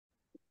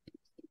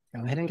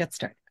Go ahead and get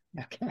started.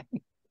 Okay.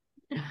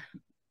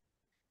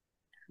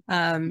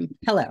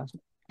 Hello,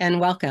 and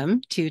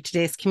welcome to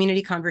today's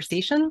community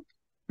conversation,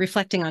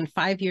 reflecting on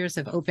 5 years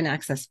of open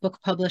access book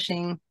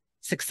publishing,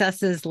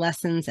 successes,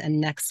 lessons,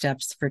 and next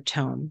steps for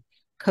TOME,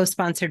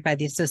 co-sponsored by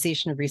the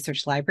Association of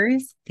Research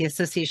Libraries, the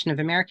Association of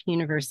American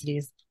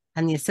Universities,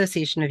 and the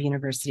Association of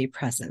University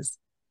Presses.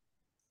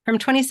 From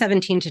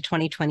 2017 to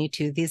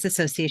 2022, these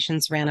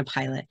associations ran a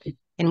pilot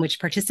in which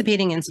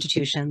participating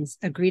institutions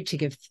agreed to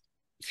give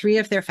 3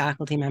 of their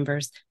faculty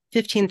members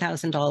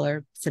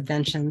 $15,000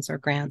 subventions or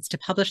grants to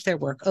publish their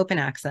work open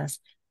access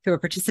through a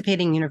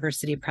participating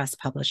university press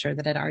publisher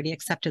that had already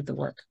accepted the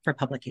work for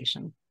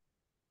publication.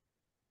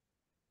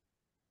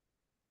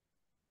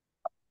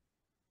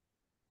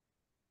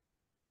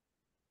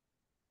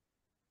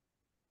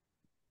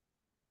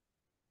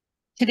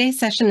 Today's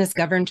session is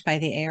governed by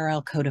the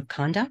ARL Code of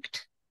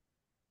Conduct,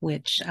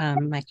 which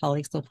my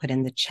colleagues will put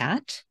in the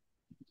chat.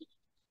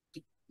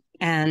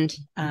 And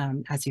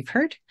as you've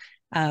heard,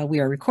 we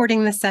are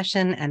recording this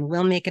session and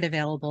will make it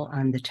available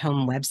on the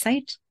TOME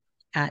website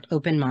at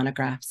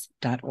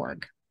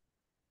openmonographs.org.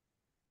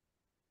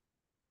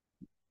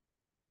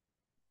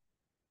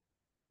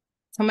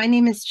 So my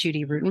name is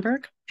Judy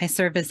Rutenberg. I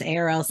serve as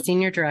ARL's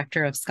Senior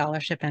Director of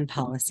Scholarship and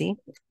Policy,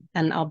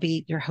 and I'll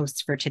be your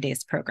host for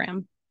today's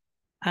program.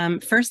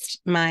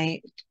 First,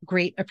 my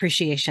great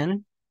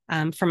appreciation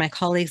for my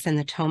colleagues in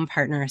the TOME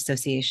partner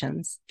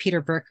associations,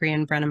 Peter Berkery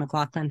and Brenna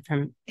McLaughlin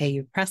from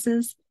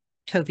AUPresses,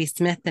 Toby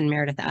Smith and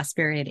Meredith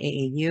Asbury at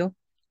AAU,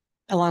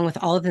 along with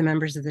all of the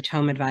members of the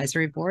TOME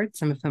Advisory Board,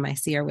 some of whom I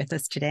see are with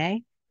us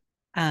today.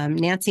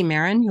 Nancy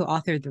Marin, who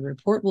authored the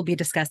report we'll be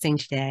discussing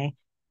today,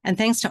 and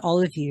thanks to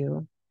all of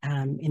you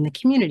in the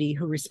community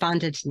who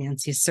responded to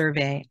Nancy's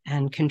survey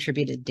and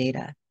contributed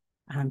data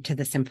to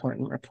this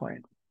important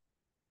report.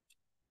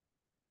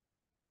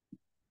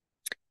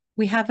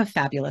 We have a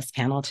fabulous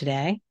panel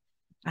today.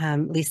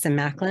 Lisa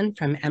Macklin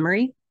from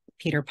Emory,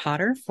 Peter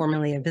Potter,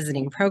 formerly a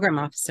visiting program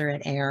officer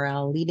at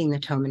ARL, leading the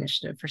TOME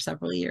initiative for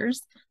several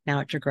years,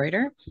 now at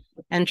DeGruyter,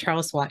 and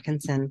Charles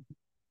Watkinson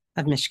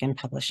of Michigan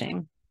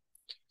Publishing.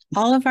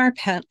 All of our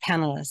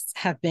panelists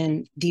have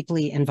been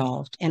deeply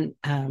involved in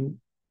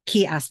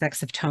key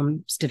aspects of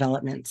TOME's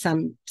development,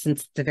 some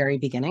since the very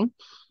beginning.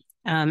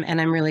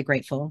 And I'm really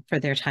grateful for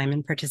their time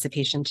and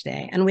participation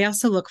today. And we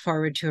also look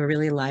forward to a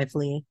really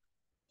lively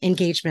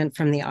engagement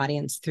from the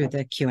audience through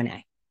the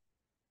Q&A.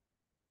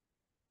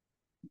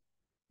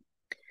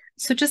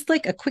 So just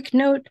like a quick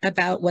note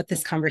about what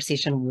this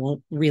conversation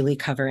won't really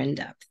cover in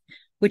depth,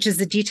 which is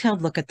a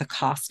detailed look at the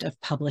cost of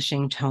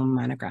publishing TOME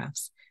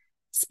monographs,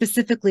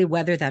 specifically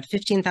whether that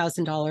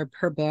 $15,000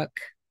 per book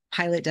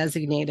pilot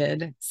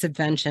designated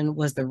subvention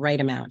was the right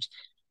amount.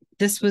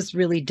 This was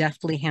really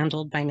deftly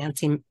handled by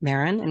Nancy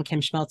Marin and Kim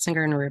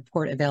Schmeltzinger in a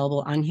report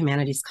available on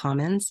Humanities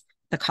Commons,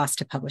 The Cost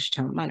to Publish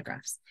TOME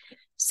Monographs.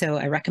 So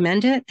I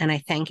recommend it, and I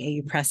thank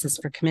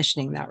AUPresses for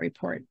commissioning that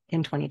report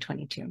in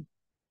 2022.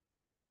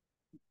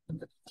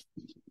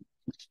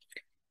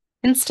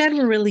 Instead,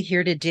 we're really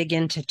here to dig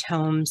into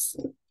TOME's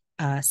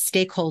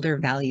stakeholder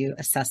value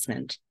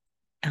assessment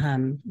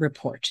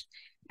report.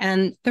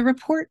 And the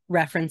report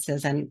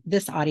references, and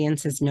this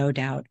audience is no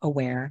doubt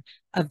aware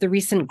of the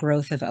recent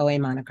growth of OA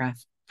monograph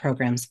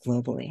programs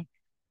globally.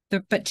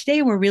 But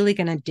today we're really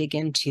going to dig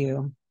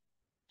into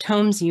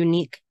TOME's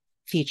unique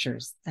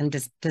features and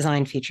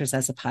design features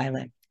as a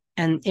pilot,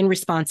 and in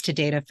response to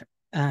data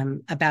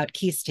about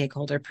key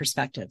stakeholder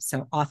perspectives,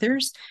 so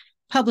authors,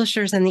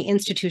 publishers, and the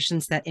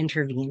institutions that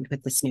intervened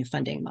with this new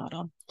funding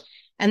model.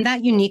 And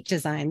that unique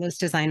design, those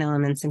design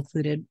elements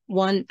included: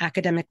 1,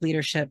 academic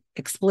leadership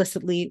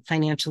explicitly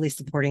financially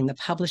supporting the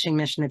publishing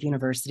mission of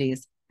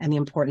universities and the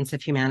importance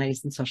of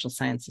humanities and social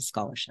sciences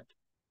scholarship.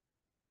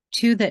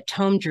 2, that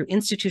TOME drew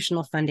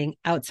institutional funding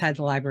outside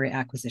the library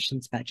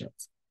acquisitions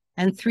budgets.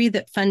 And 3,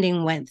 that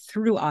funding went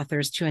through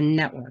authors to a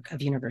network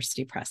of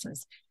university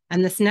presses.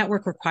 And this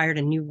network required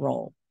a new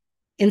role: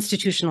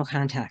 institutional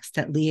contacts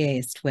that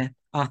liaised with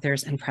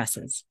authors and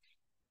presses.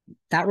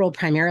 That role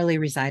primarily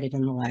resided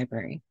in the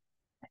library.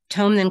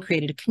 TOME then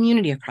created a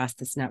community across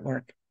this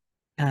network,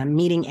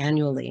 meeting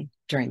annually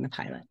during the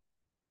pilot.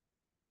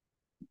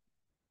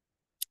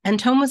 And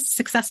TOME was a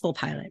successful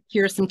pilot.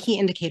 Here are some key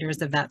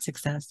indicators of that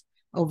success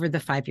over the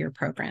 5-year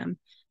program,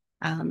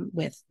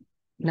 with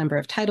number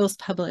of titles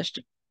published,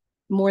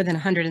 more than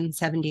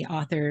 170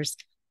 authors,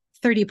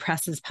 30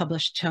 presses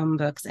published TOME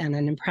books, and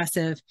an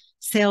impressive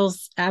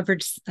sales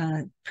average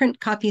print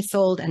copy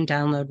sold and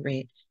download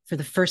rate for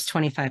the first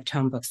 25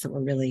 TOME books that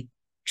were really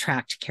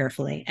tracked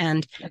carefully.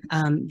 And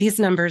these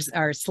numbers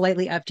are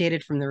slightly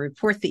updated from the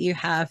report that you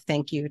have.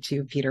 Thank you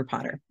to Peter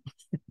Potter.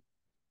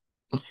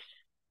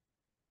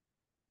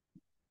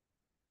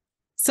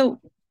 So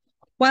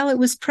while it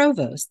was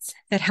provosts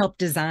that helped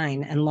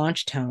design and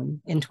launch TOME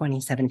in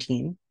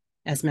 2017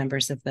 as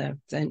members of the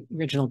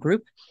original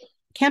group,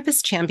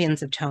 campus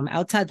champions of TOME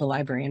outside the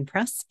library and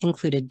press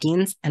included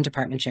deans and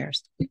department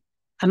chairs.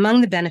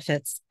 Among the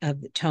benefits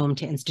of TOME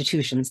to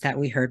institutions that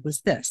we heard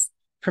was this: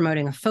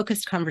 promoting a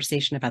focused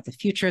conversation about the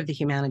future of the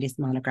humanities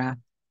monograph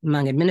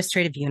among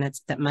administrative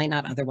units that might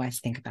not otherwise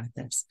think about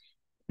this.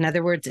 In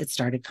other words, it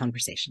started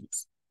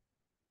conversations.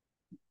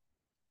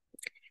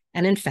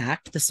 And in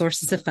fact, the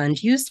sources of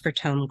funds used for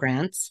TOME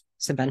grants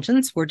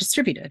subventions were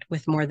distributed,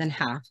 with more than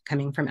half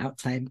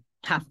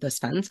those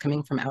funds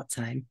coming from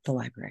outside the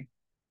library.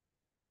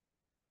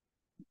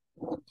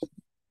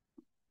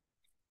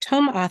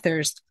 TOME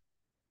authors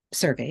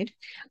surveyed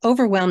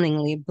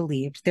overwhelmingly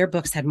believed their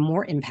books had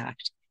more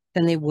impact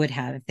than they would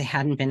have if they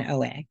hadn't been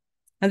OA.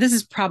 Now, this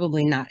is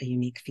probably not a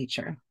unique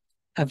feature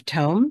of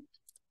TOME.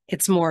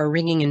 It's more a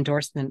ringing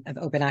endorsement of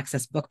open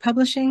access book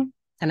publishing,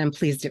 and I'm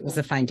pleased it was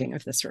a finding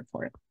of this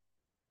report.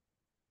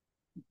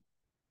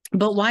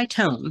 But why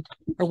TOME,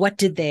 or what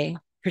did they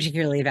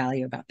particularly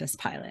value about this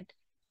pilot?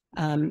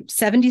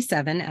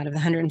 77 out of the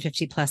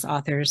 150 plus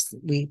authors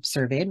we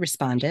surveyed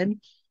responded,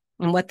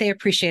 and what they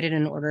appreciated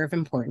in order of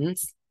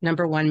importance.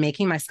 Number one,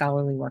 making my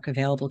scholarly work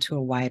available to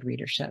a wide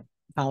readership,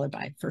 followed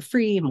by for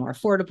free, more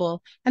affordable,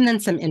 and then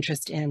some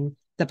interest in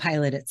the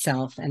pilot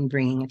itself and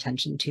bringing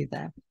attention to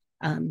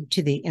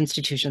the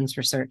institution's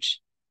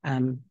research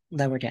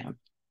lower down.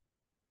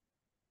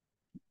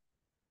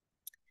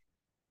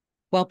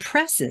 While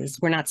presses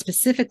were not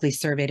specifically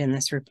surveyed in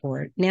this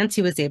report,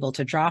 Nancy was able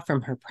to draw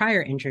from her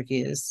prior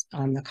interviews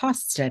on the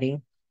cost study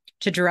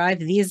to derive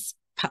these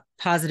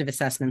positive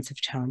assessments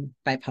of TOME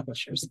by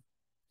publishers: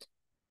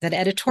 that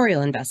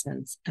editorial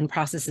investments and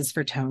processes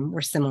for TOME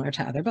were similar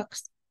to other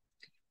books,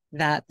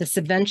 that the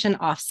subvention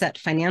offset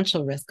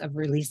financial risk of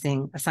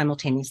releasing a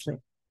simultaneously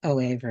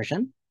OA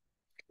version,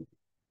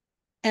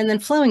 and then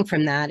flowing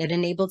from that, it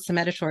enabled some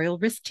editorial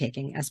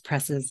risk-taking as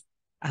presses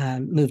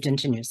moved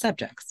into new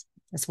subjects.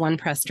 As one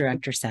press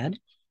director said,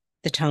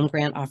 the TOME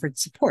grant offered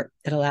support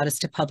that allowed us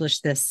to publish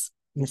this,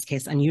 in this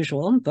case,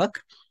 unusual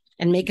book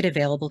and make it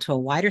available to a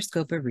wider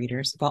scope of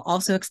readers while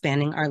also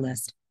expanding our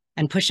list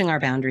and pushing our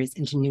boundaries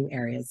into new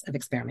areas of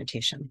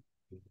experimentation.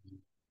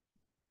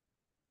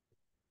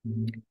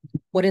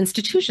 What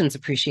institutions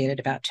appreciated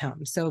about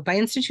TOME? So by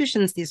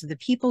institutions, these are the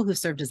people who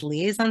served as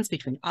liaisons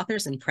between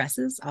authors and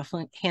presses,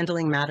 often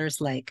handling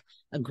matters like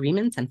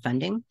agreements and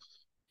funding.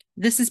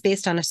 This is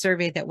based on a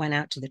survey that went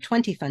out to the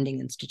 20 funding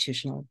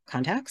institutional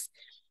contacts.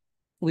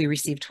 We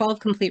received 12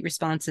 complete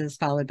responses,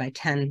 followed by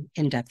 10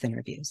 in-depth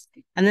interviews.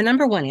 And the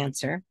number one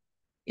answer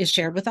is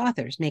shared with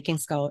authors, making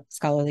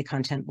scholarly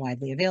content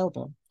widely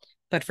available.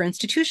 But for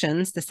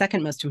institutions, the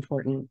second most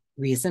important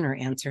reason or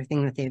answer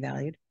thing that they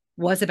valued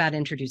was about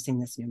introducing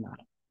this new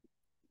model.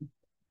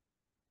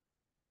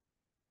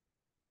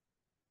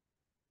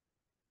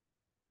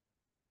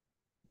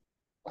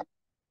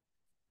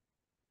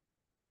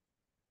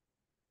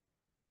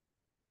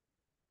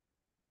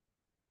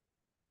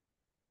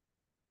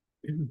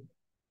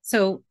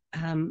 So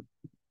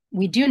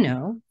we do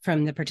know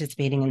from the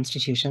participating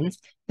institutions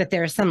that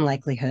there is some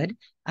likelihood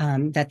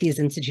that these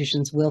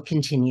institutions will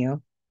continue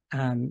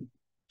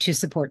to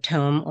support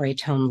TOME or a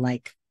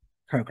TOME-like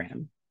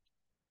program.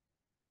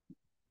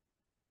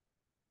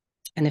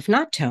 And if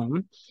not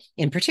TOME,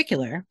 in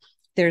particular,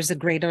 there's a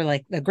great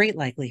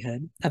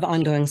likelihood of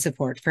ongoing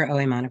support for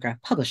OA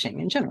monograph publishing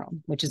in general,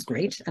 which is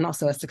great, and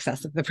also a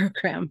success of the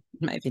program,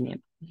 in my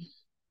opinion.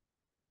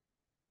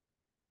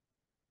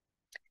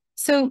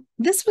 So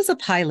this was a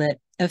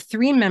pilot of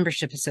 3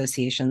 membership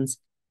associations,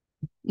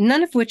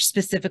 none of which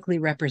specifically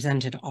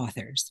represented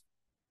authors.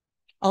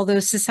 Although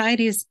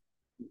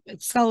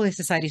scholarly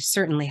societies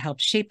certainly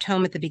helped shape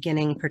TOME at the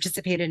beginning,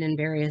 participated in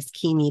various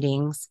key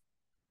meetings,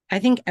 I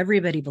think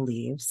everybody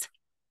believes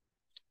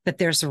that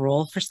there's a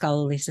role for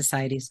scholarly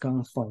societies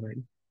going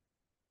forward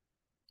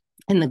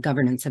in the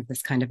governance of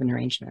this kind of an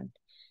arrangement,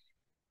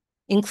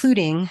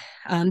 including,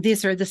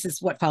 this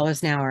is what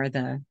follows now are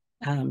the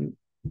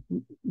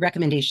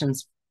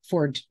recommendations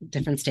for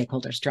different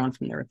stakeholders drawn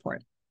from the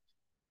report.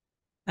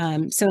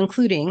 So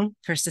including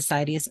for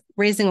societies,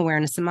 raising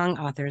awareness among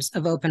authors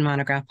of open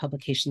monograph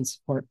publication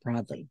support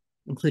broadly,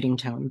 including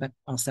TOME, but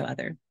also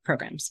other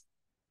programs.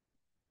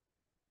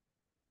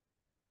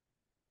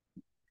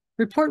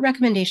 Report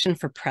recommendation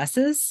for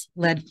presses,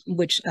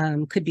 which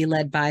could be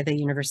led by the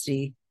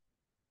university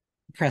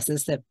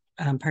presses that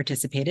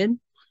participated.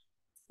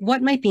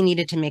 What might be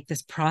needed to make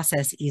this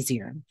process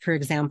easier? For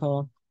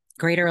example,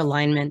 greater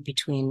alignment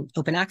between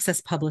open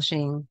access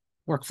publishing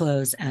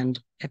workflows and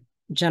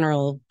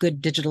general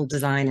good digital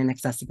design and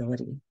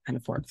accessibility kind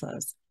of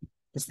workflows.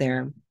 Is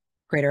there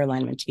greater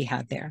alignment to be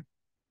had there?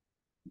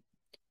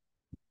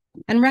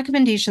 And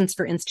recommendations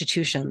for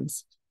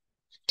institutions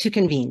to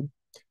convene.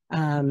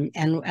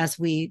 And as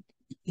we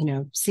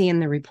see in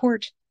the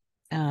report,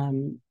 a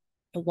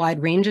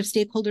wide range of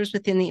stakeholders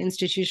within the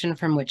institution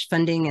from which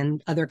funding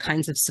and other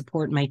kinds of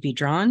support might be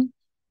drawn,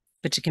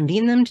 but to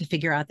convene them, to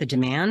figure out the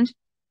demand,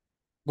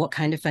 what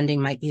kind of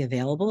funding might be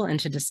available, and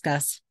to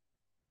discuss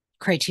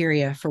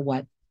criteria for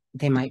what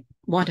they might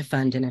want to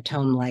fund in a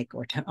TOME-like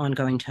or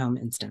ongoing TOME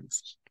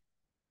instance.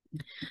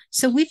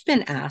 So we've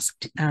been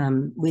asked,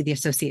 we the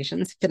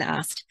associations, been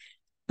asked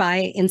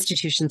by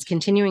institutions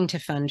continuing to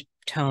fund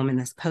TOME in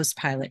this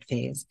post-pilot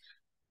phase,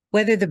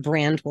 whether the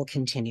brand will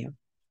continue,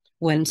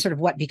 when sort of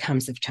what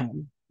becomes of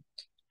TOME.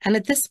 And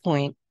at this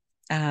point,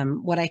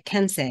 what I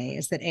can say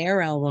is that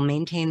ARL will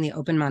maintain the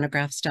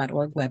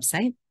openmonographs.org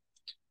website,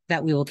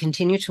 that we will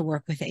continue to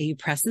work with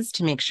AUPresses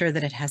to make sure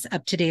that it has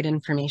up-to-date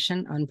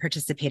information on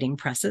participating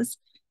presses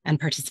and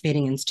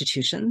participating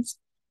institutions,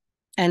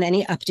 and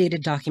any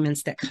updated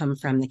documents that come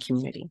from the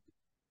community.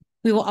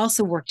 We will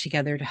also work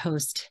together to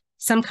host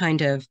some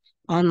kind of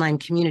online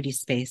community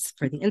space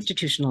for the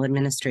institutional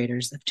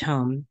administrators of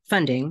TOME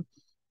funding,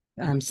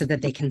 so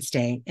that they can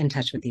stay in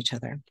touch with each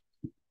other.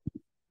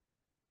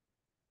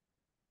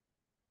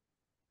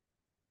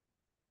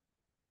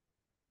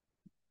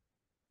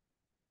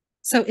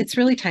 So it's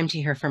really time to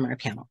hear from our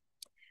panel.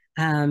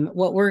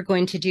 What we're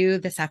going to do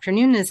this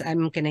afternoon is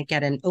I'm going to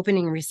get an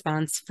opening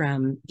response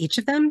from each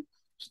of them,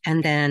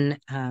 and then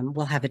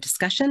we'll have a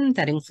discussion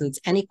that includes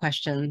any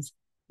questions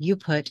you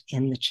put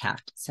in the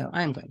chat. So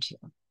I'm going to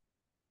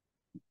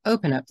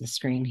open up the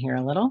screen here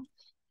a little,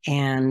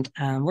 and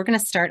we're going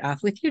to start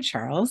off with you,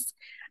 Charles.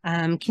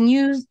 Can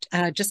you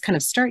just kind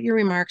of start your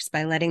remarks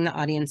by letting the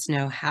audience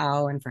know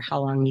how and for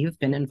how long you've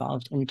been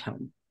involved in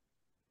TOME?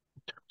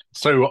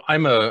 So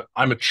I'm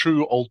a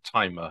true old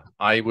timer.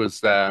 I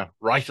was there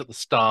right at the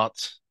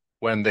start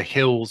when the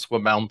hills were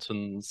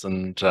mountains,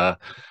 and I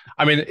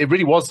mean, it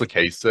really was the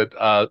case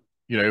that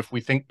if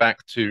we think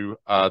back to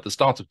the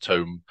start of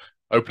TOME,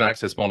 open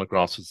access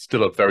monographs was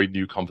still a very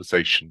new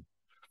conversation,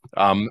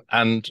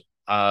 and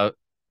a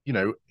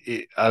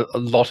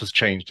lot has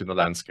changed in the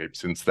landscape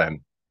since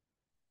then.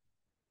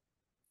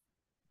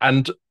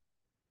 And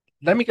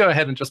let me go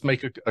ahead and just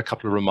make a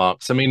couple of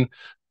remarks. I mean,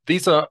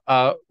 these are,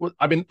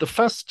 the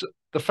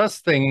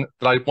first thing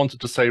that I wanted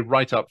to say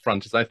right up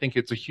front is I think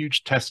it's a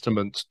huge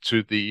testament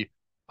to the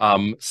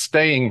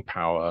staying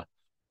power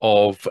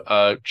of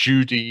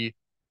Judy,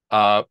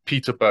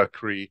 Peter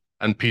Berkery,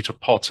 and Peter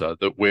Potter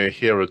that we're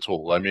here at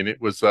all. I mean, it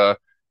was a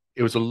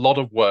lot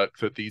of work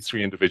that these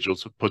three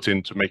individuals have put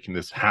into making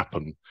this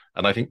happen,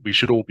 and I think we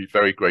should all be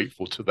very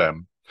grateful to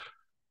them.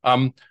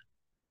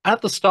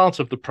 At the start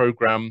of the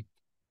program,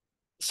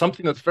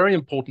 something that's very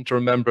important to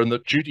remember and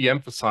that Judy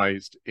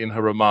emphasized in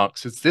her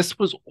remarks is this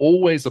was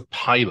always a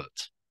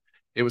pilot.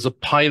 It was a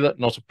pilot,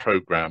 not a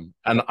program.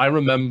 And I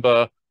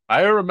remember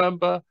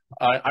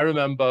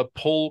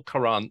Paul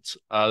Courant,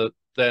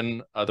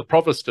 then the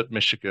provost at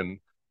Michigan,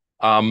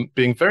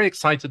 being very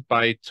excited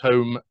by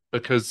TOME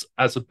because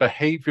as a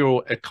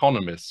behavioral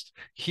economist,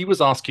 he was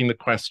asking the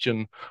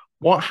question,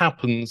 what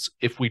happens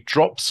if we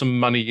drop some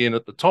money in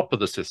at the top of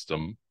the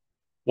system?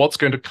 What's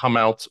going to come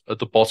out at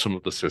the bottom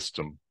of the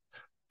system?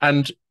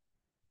 And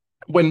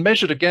when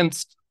measured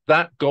against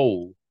that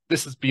goal,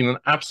 this has been an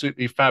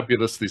absolutely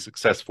fabulously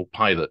successful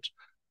pilot.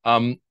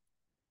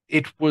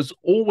 It was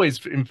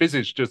always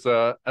envisaged as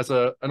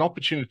an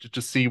opportunity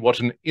to see what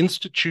an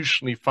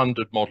institutionally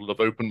funded model of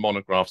open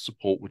monograph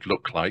support would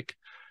look like,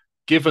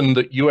 given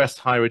that US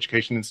higher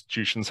education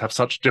institutions have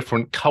such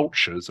different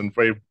cultures and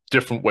very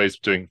different ways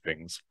of doing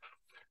things.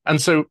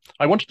 And so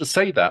I wanted to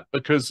say that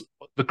because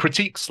the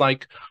critiques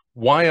like,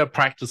 why are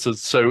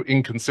practices so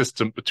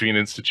inconsistent between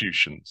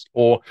institutions?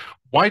 Or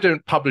why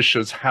don't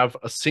publishers have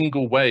a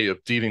single way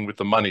of dealing with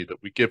the money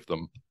that we give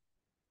them?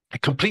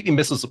 It completely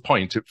misses the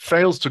point. It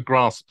fails to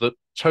grasp that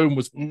TOME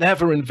was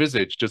never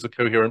envisaged as a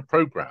coherent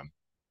program.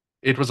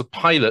 It was a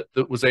pilot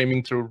that was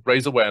aiming to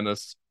raise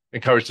awareness,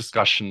 encourage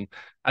discussion,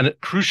 and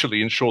it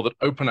crucially ensure that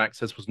open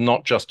access was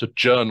not just a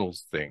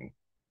journals thing.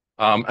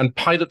 And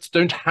pilots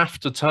don't have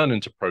to turn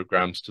into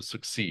programs to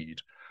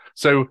succeed.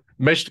 So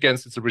measured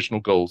against its original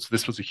goals,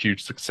 this was a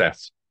huge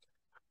success.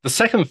 The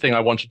second thing I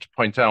wanted to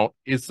point out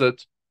is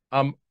that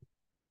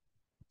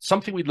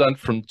something we learned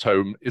from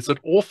TOME is that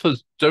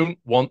authors don't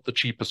want the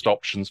cheapest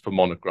options for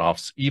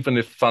monographs, even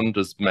if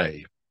funders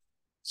may.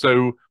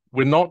 So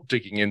we're not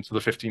digging into the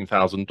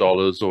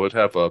 $15,000 or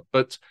whatever,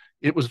 but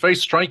it was very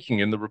striking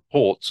in the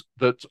report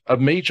that a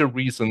major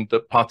reason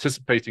that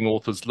participating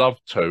authors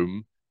loved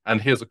TOME,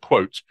 and here's a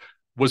quote,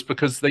 was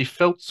because they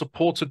felt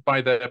supported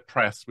by their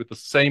press with the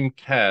same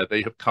care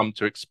they have come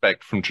to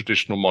expect from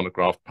traditional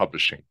monograph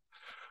publishing.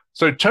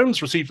 So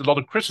TOME's received a lot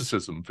of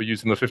criticism for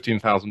using the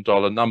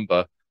 $15,000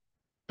 number,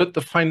 but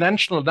the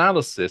financial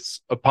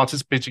analysis of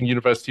participating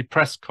university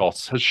press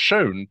costs has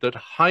shown that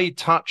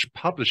high-touch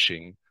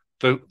publishing,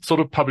 the sort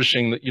of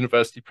publishing that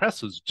university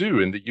presses do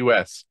in the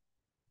US,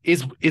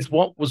 is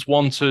what was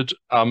wanted,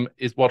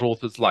 is what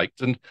authors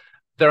liked. And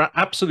there are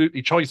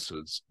absolutely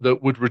choices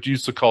that would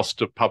reduce the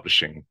cost of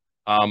publishing.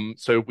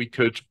 So we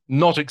could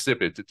not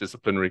exhibit at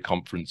disciplinary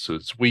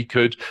conferences. We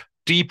could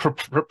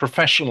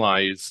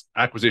de-professionalize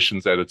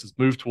acquisitions editors,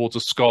 move towards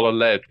a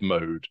scholar-led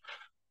mode.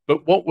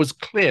 But what was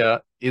clear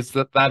is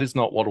that that is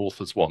not what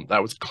authors want.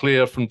 That was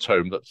clear from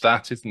TOME that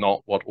that is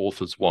not what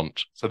authors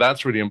want. So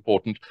that's really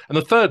important. And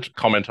the third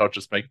comment I'll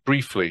just make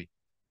briefly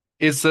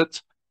is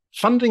that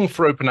funding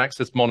for open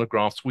access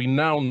monographs, we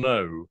now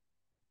know,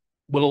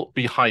 will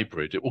be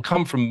hybrid. It will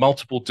come from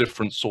multiple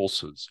different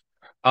sources.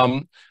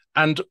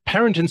 And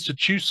parent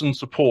institution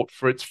support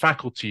for its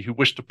faculty who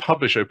wish to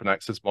publish open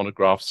access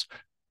monographs,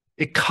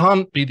 it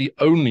can't be the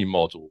only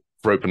model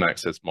for open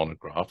access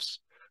monographs,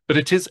 but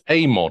it is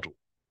a model.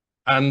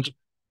 And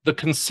the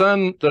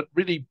concern that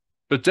really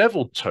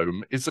bedeviled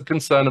Tome is a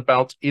concern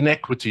about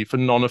inequity for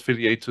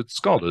non-affiliated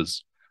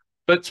scholars.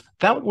 But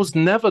that was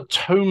never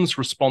Tome's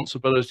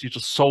responsibility to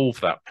solve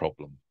that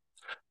problem.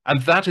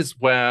 And that is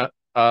where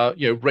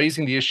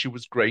raising the issue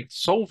was great.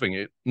 Solving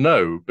it,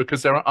 no,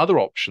 because there are other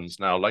options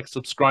now, like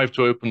subscribe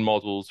to open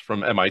models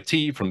from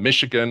MIT, from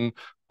Michigan,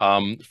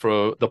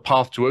 for the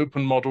Path to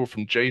Open model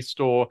from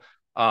JSTOR.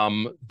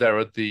 There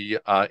are the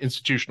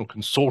institutional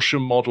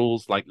consortium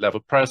models like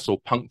AUPresses or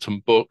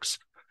Punctum Books.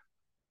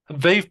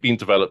 They've been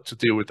developed to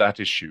deal with that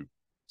issue.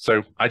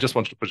 So I just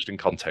wanted to put it in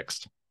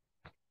context.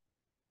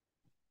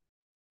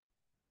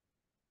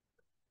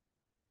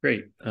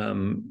 Great.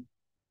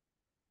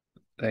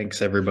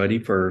 Thanks everybody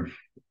for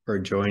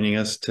joining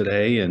us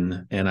today,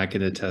 and I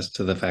can attest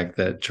to the fact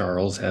that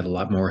Charles had a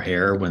lot more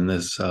hair when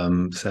this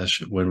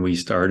session, when we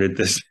started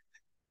this.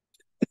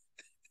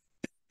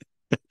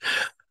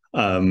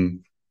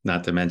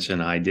 Not to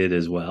mention I did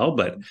as well,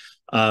 but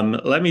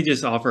let me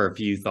just offer a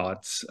few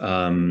thoughts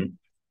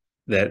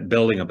that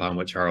building upon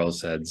what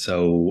Charles said.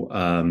 So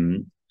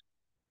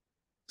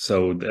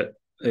that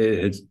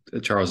it's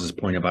Charles's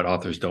point about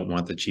authors don't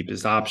want the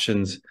cheapest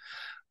options.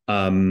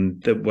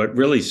 That what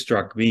really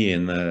struck me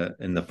in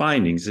the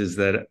findings is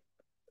that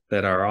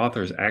our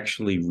authors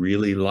actually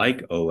really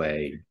like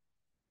OA,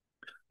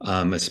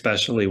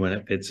 especially when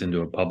it fits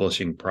into a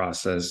publishing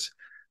process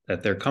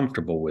that they're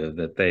comfortable with,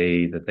 that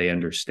they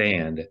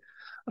understand.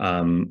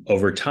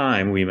 Over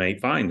time, we may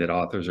find that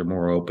authors are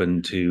more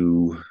open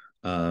to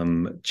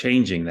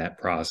changing that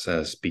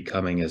process,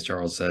 becoming, as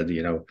Charles said,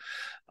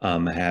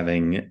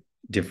 having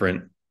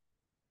different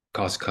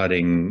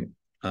cost-cutting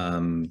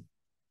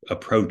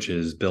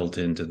approaches built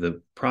into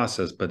the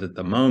process. But at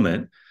the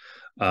moment,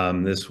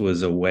 this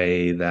was a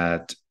way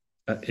that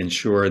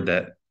ensured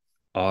that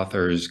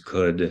authors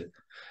could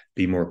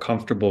be more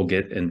comfortable,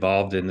 get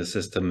involved in the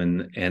system.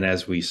 And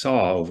as we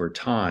saw over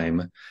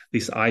time, at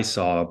least I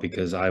saw,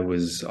 because I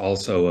was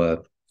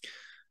also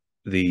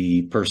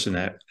the person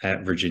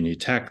at Virginia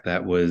Tech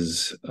that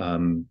was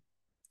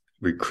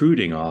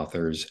recruiting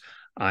authors,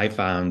 I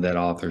found that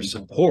author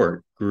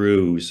support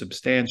grew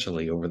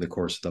substantially over the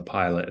course of the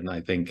pilot. And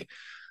I think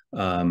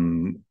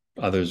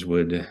others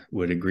would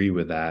agree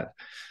with that.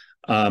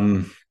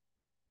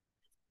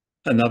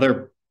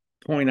 Another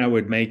point I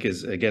would make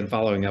is, again,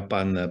 following up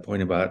on the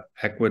point about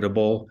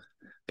equitable,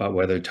 about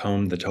whether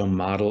the TOME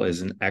model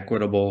isn't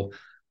equitable.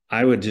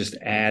 I would just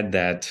add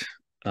that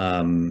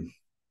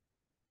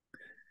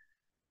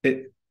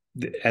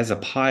as a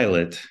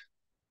pilot,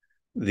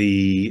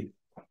 the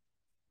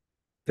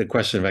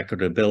question of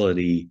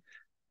equitability,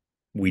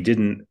 we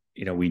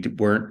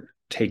weren't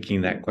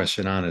taking that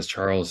question on, as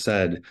Charles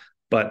said,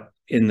 but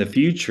in the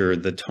future,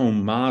 the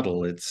TOME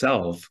model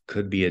itself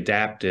could be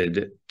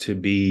adapted to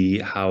be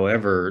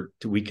however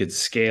we could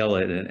scale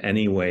it in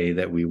any way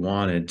that we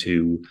wanted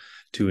to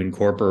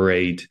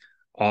incorporate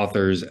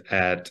authors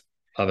at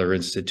other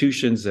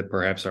institutions that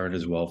perhaps aren't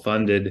as well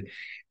funded.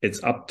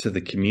 It's up to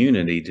the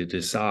community to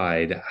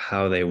decide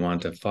how they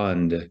want to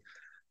fund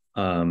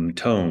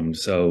TOME.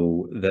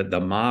 So that the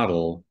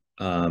model,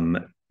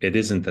 it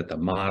isn't that the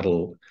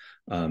model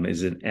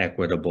isn't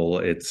equitable,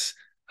 it's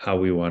how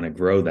we want to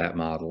grow that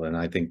model. And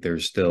I think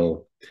there's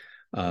still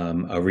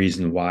a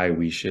reason why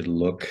we should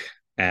look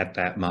at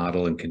that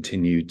model and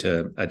continue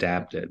to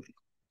adapt it.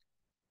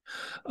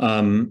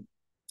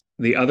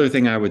 The other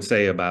thing I would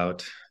say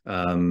about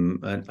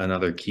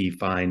another key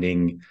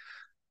finding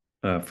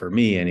for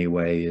me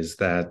anyway is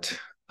that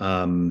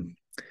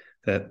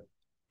that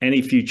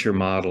any future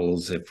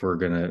models, if we're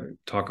going to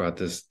talk about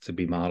this to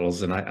be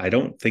models, and I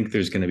don't think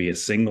there's going to be a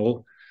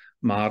single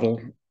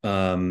model.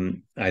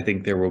 I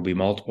think there will be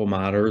multiple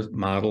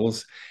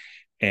models,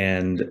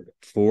 and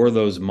for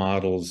those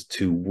models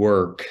to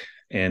work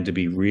and to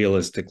be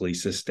realistically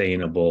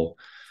sustainable,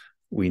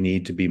 we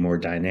need to be more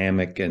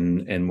dynamic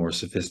and more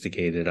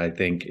sophisticated, I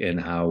think, in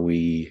how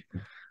we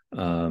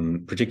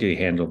particularly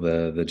handle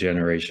the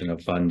generation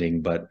of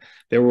funding. But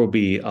there will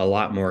be a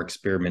lot more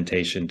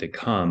experimentation to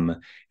come,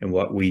 and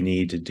what we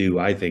need to do,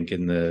 I think,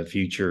 in the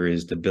future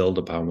is to build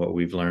upon what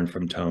we've learned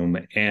from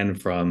TOME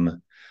and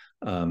from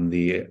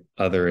the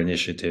other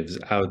initiatives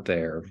out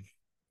there.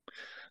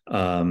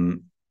 As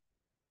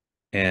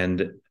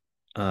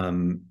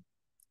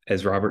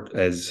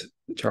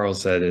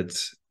Charles said,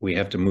 we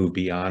have to move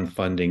beyond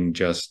funding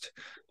just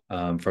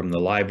from the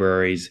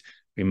libraries.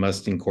 We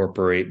must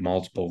incorporate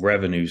multiple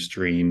revenue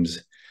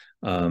streams.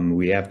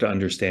 We have to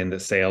understand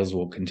that sales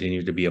will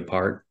continue to be a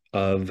part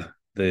of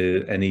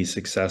any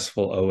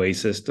successful OA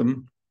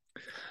system.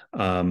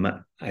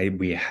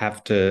 We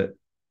have to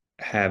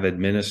have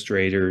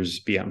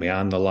administrators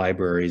beyond the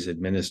libraries.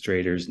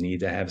 Administrators need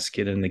to have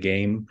skin in the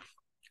game.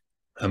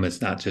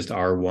 It's not just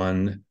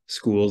R1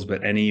 schools,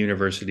 but any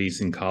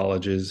universities and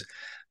colleges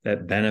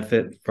that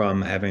benefit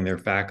from having their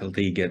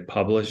faculty get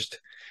published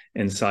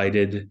and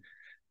cited.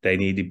 They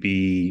need to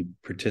be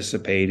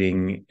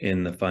participating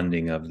in the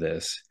funding of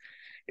this.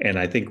 And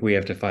I think we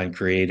have to find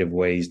creative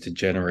ways to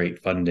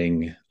generate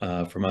funding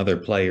from other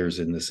players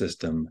in the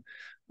system.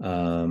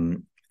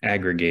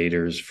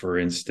 aggregators, for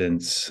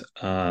instance,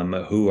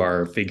 who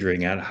are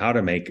figuring out how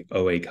to make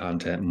OA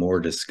content more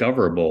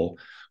discoverable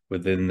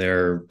within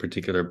their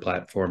particular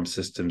platform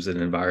systems and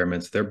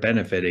environments. They're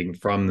benefiting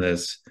from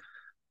this.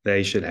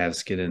 They should have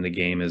skin in the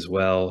game as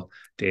well.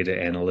 Data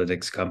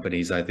analytics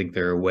companies, I think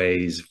there are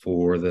ways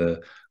for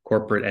the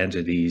corporate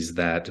entities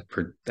that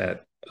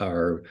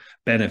are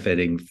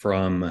benefiting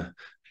from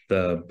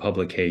the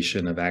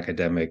publication of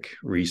academic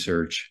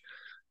research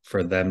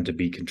for them to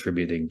be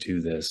contributing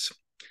to this.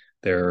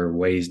 There are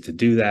ways to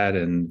do that,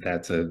 and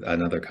that's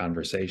another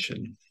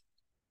conversation.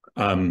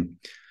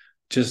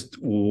 Just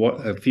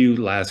a few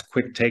last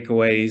quick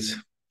takeaways.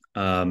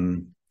 I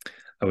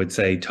would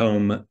say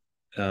TOME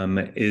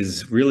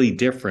is really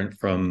different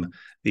from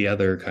the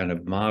other kind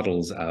of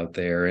models out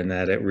there, in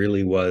that it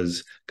really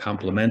was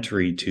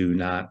complementary to,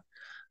 not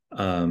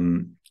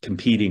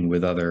competing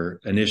with other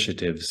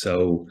initiatives.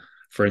 So,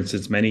 for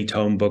instance, many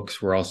TOME books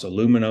were also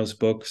Luminos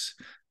books.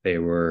 They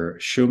were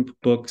Schump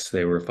books.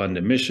 They were Fund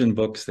and Mission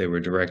books. They were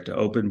direct to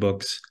open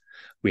books.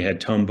 We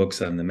had TOME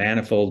books on the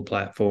Manifold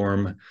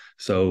platform.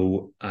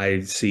 So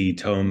I see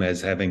TOME as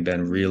having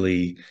been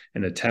really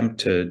an attempt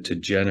to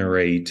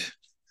generate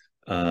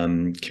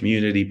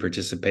community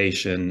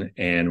participation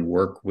and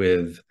work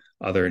with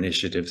other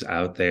initiatives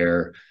out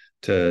there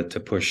to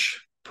push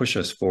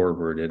us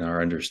forward in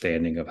our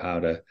understanding of how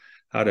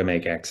to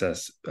make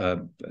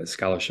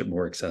scholarship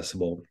more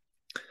accessible.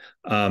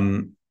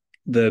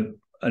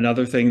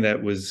 Another thing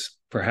that was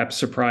perhaps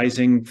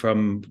surprising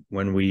from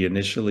when we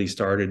initially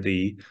started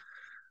the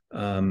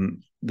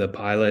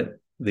pilot,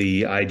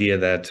 the idea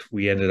that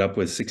we ended up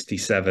with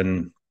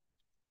 67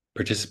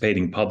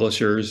 participating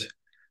publishers,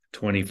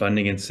 20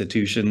 funding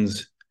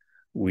institutions.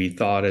 We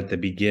thought at the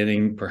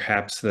beginning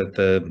perhaps that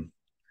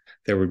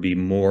there would be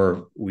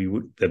more.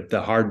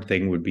 The hard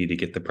thing would be to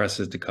get the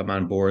presses to come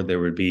on board. There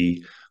would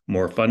be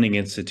more funding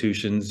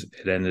institutions.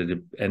 It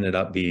ended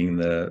up being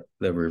the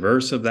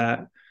reverse of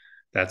that.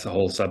 That's a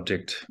whole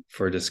subject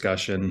for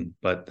discussion,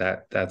 but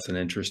that's an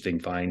interesting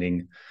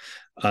finding.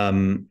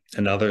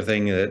 Another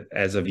thing that,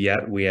 as of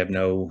yet, we have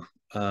no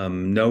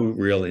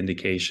real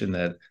indication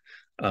that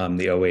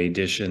the OA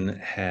edition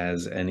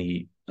has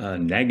any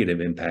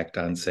negative impact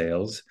on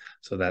sales.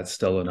 So that's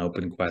still an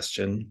open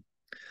question.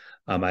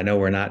 I know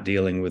we're not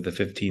dealing with the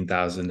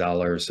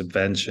 $15,000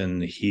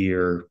 subvention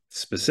here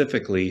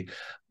specifically,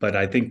 but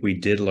I think we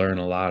did learn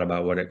a lot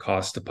about what it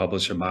costs to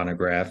publish a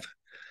monograph,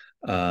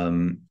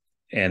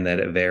 and that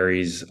it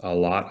varies a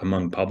lot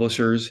among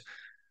publishers.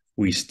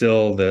 We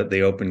still,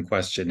 the open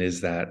question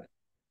is that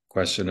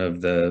question of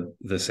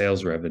the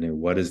sales revenue.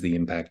 What is the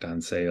impact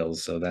on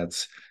sales? So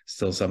that's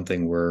still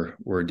something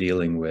we're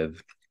dealing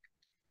with.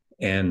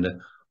 And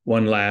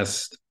one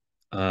last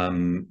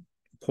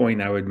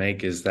point I would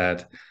make is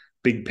that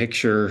big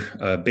picture,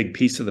 a big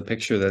piece of the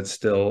picture that's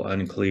still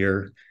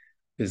unclear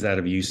is that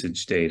of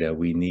usage data.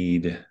 We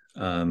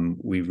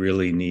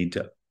really need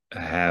to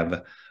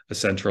have a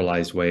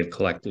centralized way of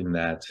collecting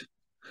that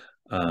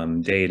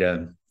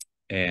data,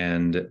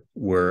 and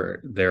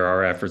there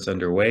are efforts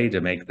underway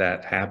to make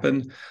that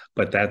happen.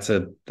 But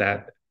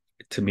that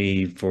to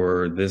me,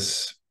 for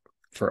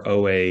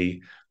OA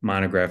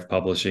monograph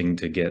publishing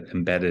to get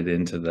embedded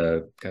into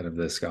the kind of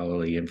the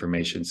scholarly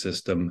information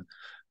system,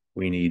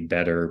 we need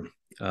better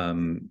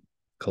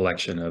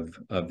collection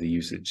of the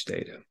usage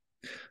data.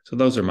 So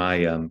those are my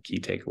key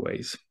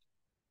takeaways.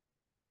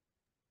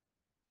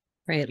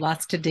 Great,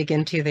 lots to dig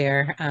into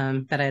there,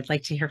 but I'd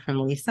like to hear from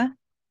Lisa.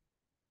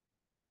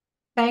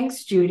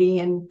 Thanks, Judy,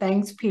 and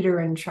thanks, Peter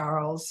and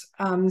Charles.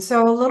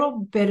 So a little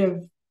bit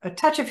of a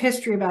touch of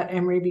history about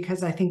Emory,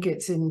 because I think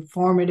it's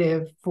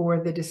informative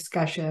for the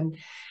discussion.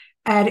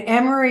 At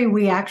Emory,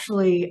 we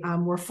actually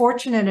were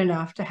fortunate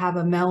enough to have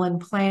a Mellon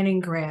planning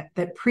grant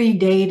that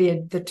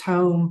predated the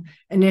TOME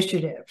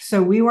initiative.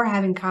 So we were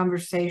having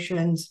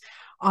conversations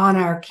on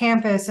our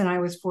campus, and I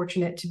was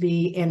fortunate to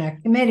be in a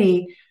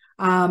committee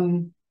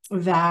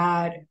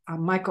that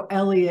Michael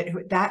Elliott, who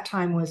at that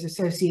time was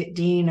Associate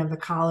Dean of the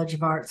College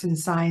of Arts and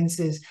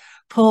Sciences,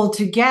 pulled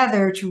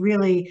together to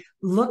really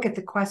look at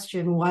the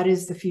question, what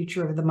is the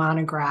future of the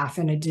monograph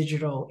in a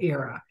digital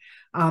era,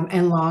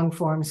 and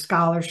long-form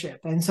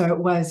scholarship? And so it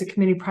was a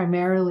committee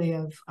primarily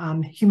of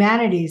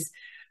humanities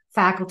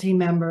faculty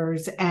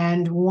members,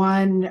 and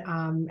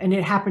and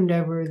it happened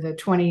over the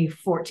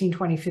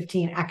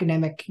 2014-2015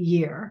 academic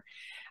year.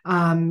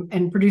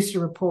 And produced a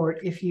report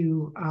if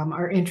you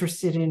are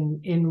interested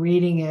in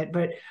reading it.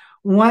 But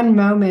one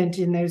moment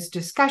in those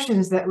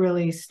discussions that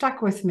really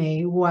stuck with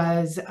me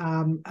was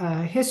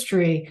a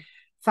history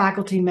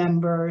faculty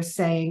member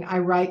saying, "I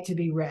write to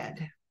be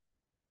read."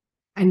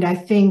 And I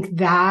think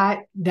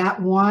that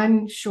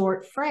one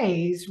short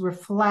phrase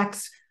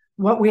reflects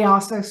what we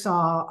also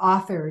saw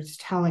authors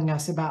telling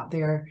us about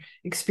their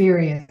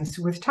experience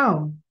with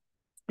TOME.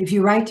 If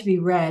you write to be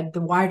read,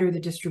 the wider the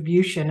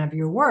distribution of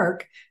your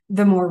work,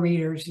 the more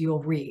readers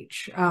you'll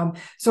reach.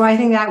 So I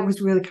think that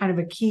was really kind of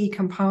a key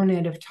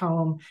component of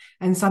TOME,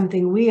 and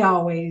something we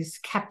always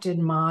kept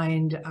in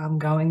mind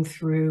going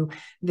through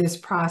this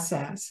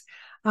process.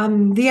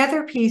 The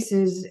other piece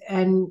is,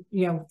 and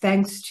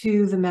thanks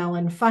to the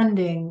Mellon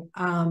funding,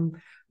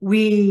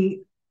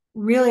 we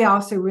really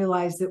also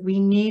realized that we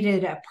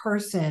needed a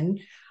person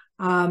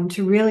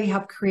to really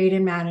help create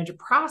and manage a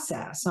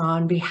process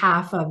on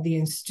behalf of the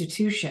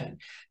institution.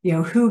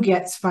 Who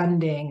gets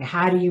funding?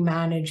 How do you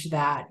manage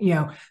that?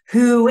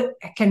 Who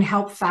can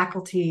help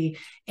faculty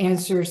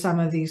answer some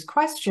of these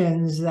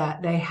questions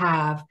that they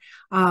have?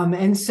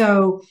 And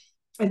so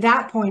at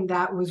that point,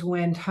 that was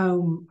when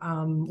TOME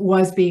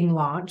was being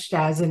launched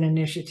as an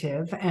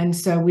initiative. And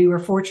so we were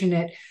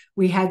fortunate.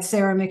 We had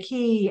Sarah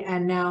McKee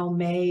and now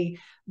May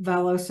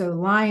Veloso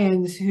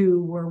Lyons,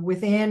 who were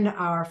within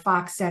our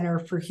Fox Center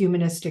for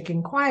Humanistic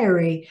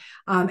Inquiry,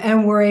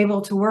 and were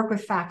able to work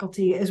with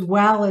faculty as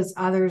well as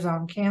others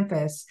on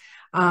campus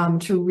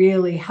to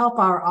really help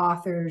our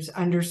authors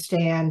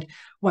understand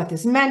what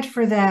this meant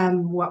for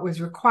them, what was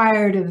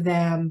required of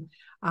them,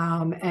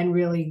 and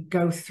really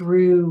go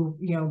through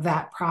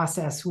that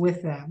process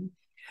with them.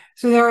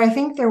 So I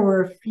think there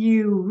were a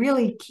few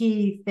really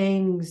key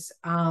things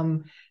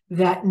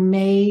that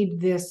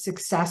made this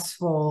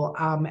successful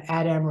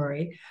at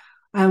Emory.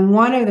 And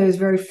one of those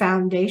very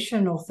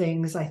foundational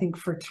things, I think,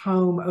 for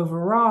TOME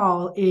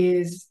overall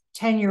is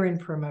tenure and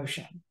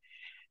promotion.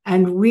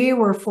 And we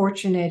were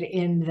fortunate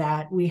in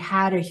that we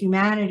had a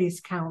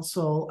humanities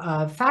council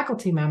of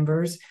faculty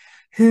members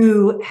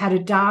who had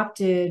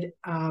adopted,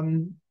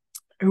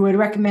 who had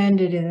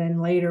recommended and then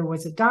later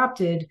was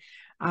adopted,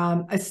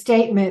 a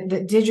statement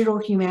that digital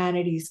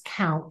humanities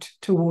count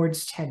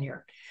towards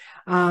tenure.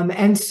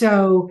 And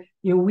so,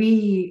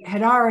 we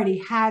had already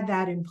had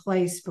that in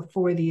place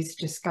before these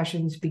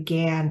discussions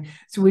began.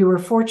 So we were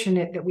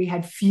fortunate that we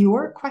had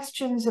fewer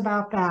questions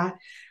about that,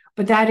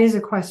 but that is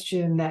a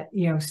question that,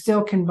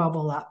 still can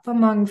bubble up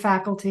among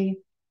faculty.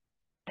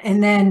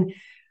 And then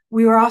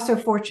we were also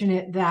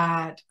fortunate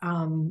that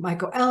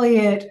Michael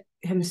Elliott,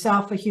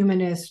 himself a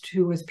humanist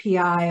who was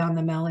PI on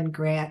the Mellon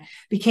grant,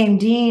 became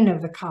dean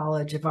of the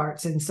College of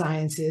Arts and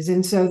Sciences.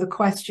 And so the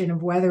question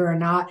of whether or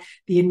not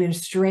the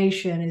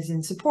administration is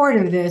in support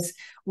of this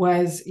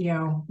was,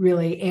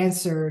 really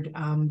answered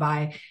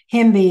by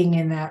him being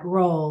in that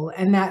role.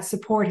 And that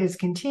support has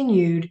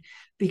continued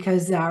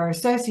because our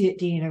associate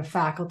dean of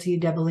faculty,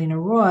 Debelina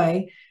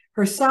Roy,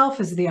 herself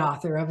is the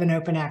author of an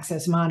open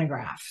access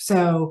monograph.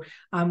 So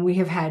we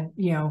have had,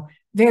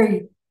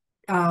 very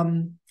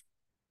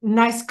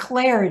nice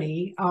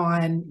clarity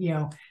on,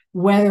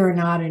 whether or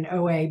not an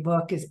OA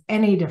book is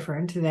any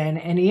different than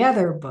any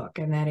other book,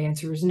 and that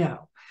answer is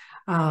no.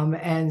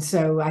 And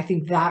so I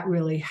think that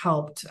really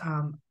helped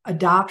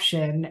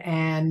adoption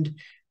and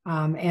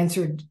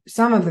answered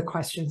some of the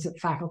questions that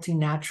faculty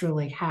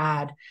naturally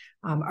had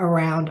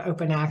around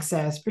open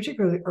access,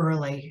 particularly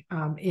early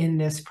in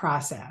this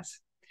process.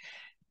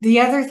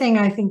 The other thing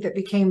I think that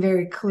became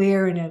very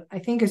clear, and I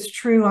think is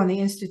true on the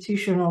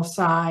institutional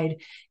side,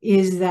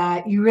 is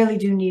that you really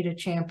do need a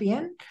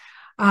champion.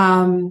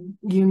 You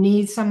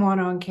need someone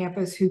on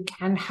campus who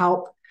can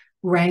help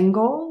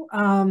wrangle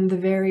the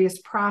various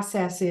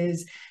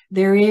processes.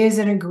 There is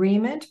an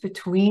agreement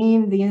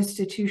between the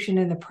institution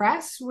and the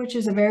press, which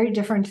is a very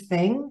different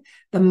thing.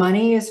 The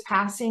money is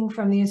passing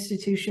from the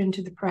institution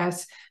to the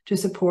press to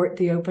support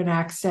the open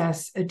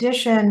access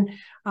edition.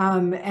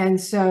 And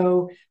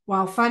so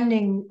while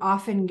funding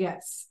often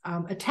gets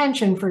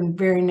attention for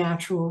very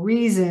natural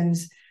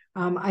reasons,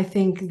 I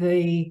think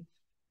the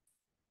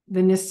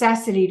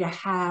necessity to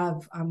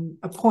have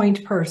a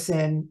point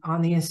person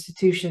on the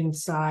institution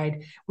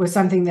side was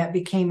something that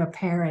became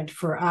apparent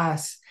for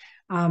us.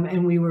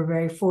 And we were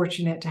very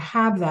fortunate to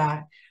have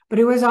that. But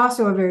it was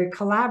also a very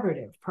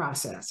collaborative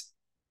process.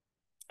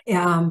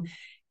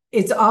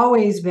 It's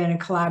always been a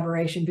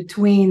collaboration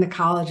between the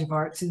College of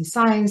Arts and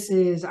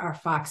Sciences, our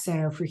Fox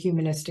Center for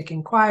Humanistic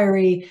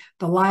Inquiry,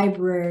 the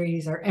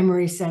libraries, our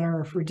Emory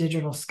Center for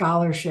Digital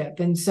Scholarship.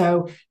 And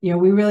so, we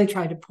really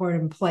tried to put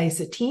in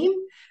place a team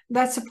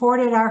that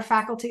supported our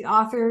faculty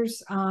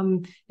authors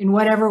in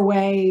whatever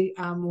way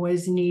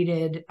was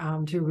needed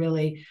to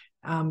really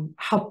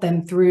help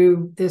them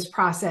through this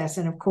process.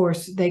 And of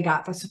course, they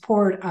got the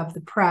support of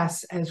the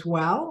press as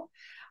well.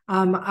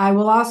 I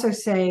will also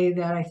say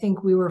that I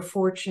think we were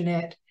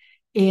fortunate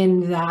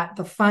in that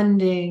the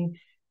funding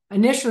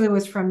initially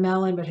was from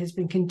Mellon, but has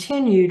been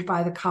continued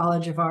by the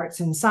College of Arts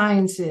and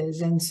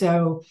Sciences. And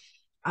so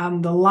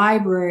the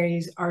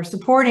libraries are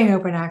supporting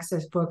open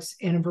access books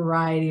in a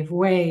variety of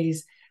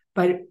ways,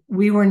 but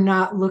we were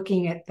not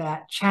looking at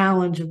that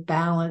challenge of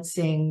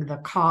balancing the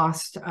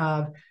cost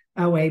of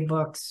OA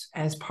books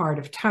as part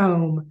of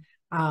TOME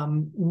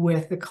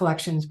with the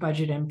collections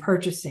budget and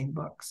purchasing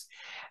books.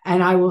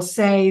 And I will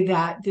say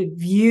that the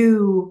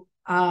view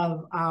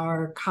of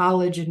our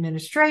college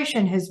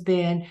administration has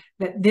been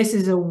that this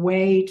is a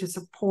way to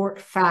support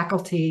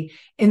faculty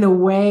in the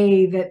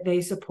way that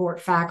they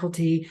support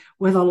faculty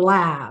with a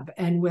lab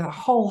and with a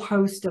whole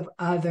host of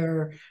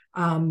other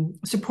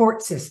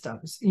support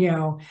systems.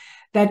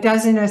 That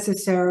doesn't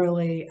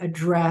necessarily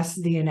address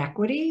the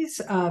inequities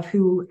of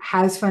who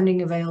has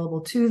funding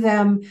available to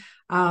them,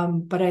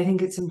 But I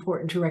think it's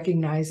important to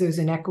recognize those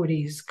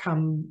inequities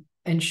come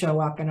and show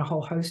up in a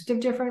whole host of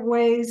different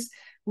ways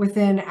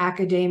within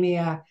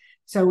academia.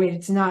 So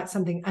it's not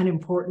something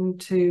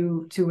unimportant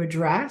to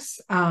address,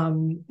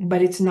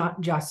 but it's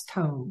not just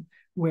TOME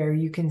where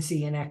you can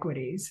see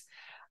inequities.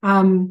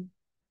 And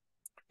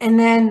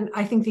then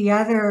I think the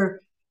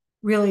other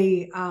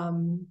really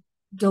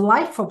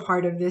delightful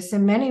part of this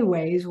in many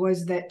ways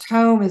was that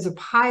TOME as a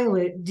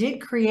pilot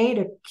did create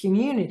a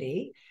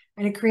community,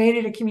 and it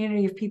created a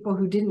community of people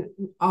who didn't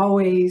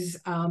always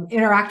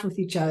interact with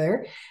each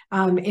other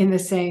in the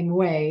same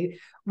way.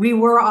 We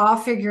were all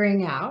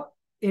figuring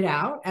it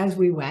out as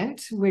we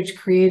went, which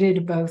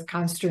created both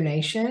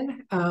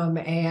consternation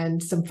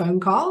and some phone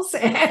calls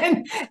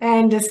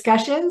and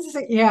discussions.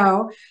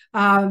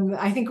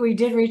 I think we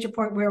did reach a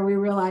point where we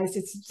realized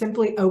it's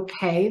simply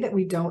okay that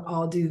we don't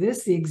all do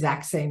this the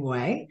exact same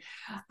way.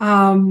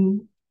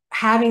 Having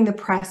the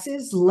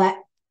presses let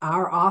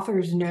our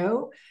authors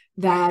know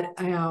that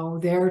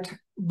their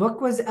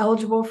book was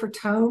eligible for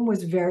TOME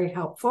was very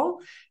helpful.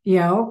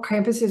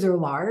 Campuses are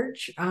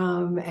large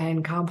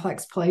and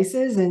complex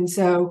places. And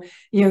so,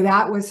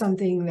 that was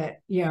something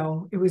that,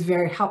 it was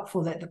very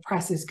helpful that the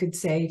presses could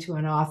say to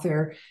an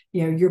author,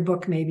 your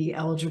book may be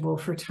eligible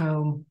for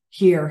TOME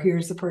here.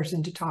 Here's the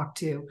person to talk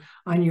to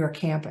on your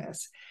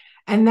campus.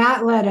 And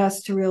that led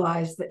us to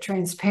realize that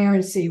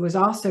transparency was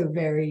also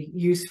very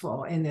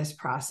useful in this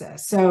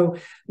process. So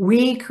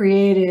we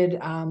created,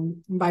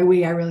 by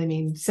we, I really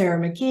mean Sarah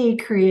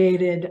McKee,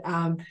 created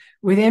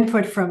with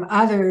input from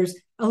others,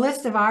 a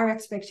list of our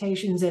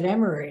expectations at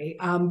Emory,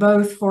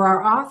 both for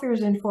our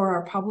authors and for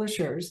our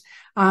publishers,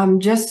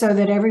 just so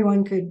that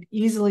everyone could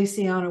easily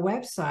see on a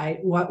website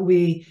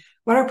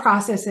what our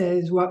process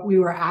is, what we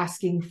were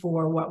asking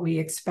for, what we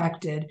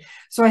expected.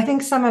 So I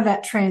think some of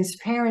that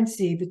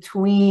transparency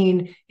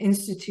between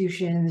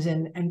institutions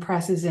and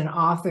presses and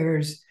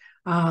authors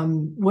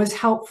was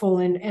helpful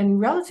and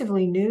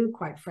relatively new,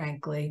 quite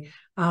frankly,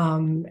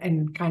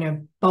 and kind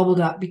of bubbled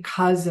up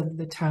because of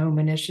the TOME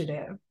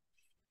initiative.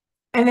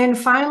 And then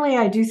finally,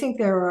 I do think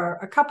there are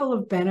a couple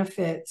of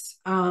benefits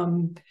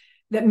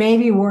that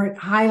maybe weren't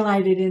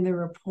highlighted in the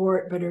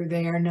report, but are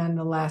there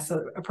nonetheless,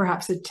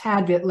 perhaps a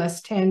tad bit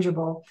less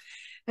tangible.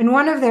 And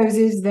one of those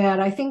is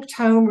that I think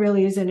TOME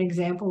really is an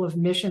example of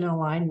mission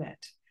alignment.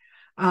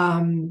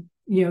 The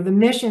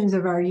missions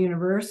of our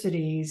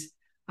universities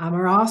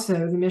are also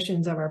the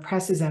missions of our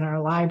presses and our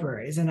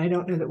libraries. And I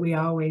don't know that we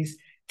always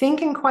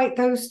think in quite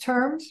those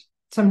terms.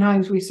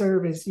 Sometimes we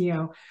serve as,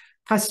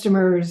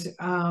 customers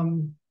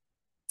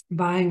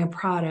buying a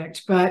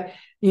product. But,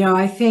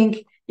 I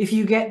think if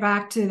you get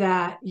back to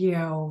that,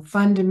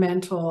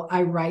 fundamental,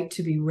 I write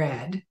to be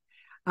read,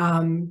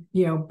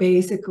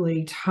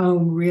 basically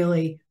TOME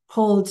really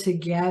pulled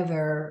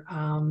together,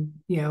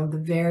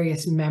 the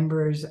various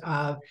members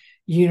of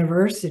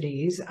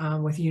universities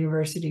with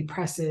university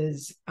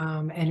presses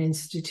and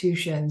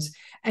institutions,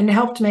 and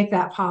helped make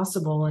that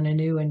possible in a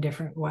new and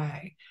different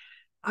way.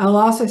 I'll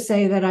also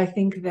say that I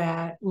think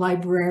that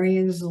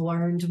librarians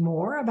learned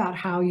more about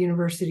how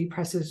university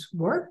presses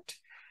worked.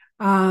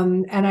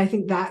 And I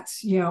think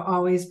that's,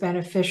 always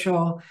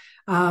beneficial.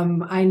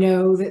 I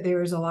know that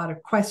there's a lot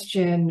of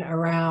question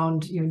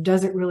around,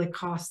 does it really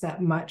cost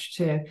that much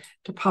to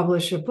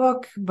publish a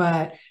book?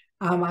 But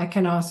I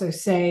can also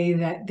say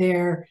that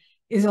there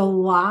is a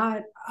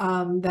lot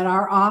that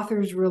our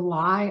authors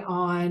rely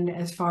on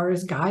as far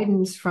as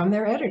guidance from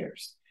their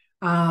editors.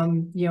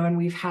 And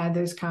we've had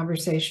those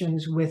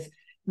conversations with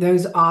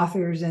those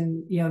authors,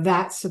 and,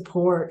 that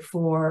support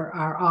for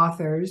our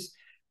authors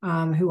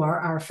who are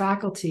our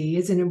faculty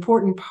is an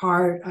important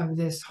part of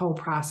this whole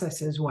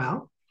process as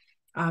well.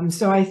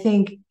 So I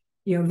think,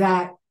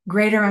 that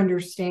greater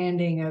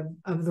understanding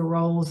of the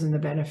roles and the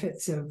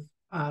benefits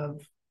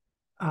of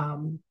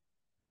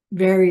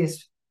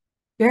various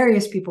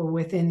people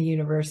within the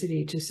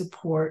university to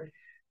support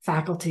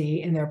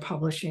faculty in their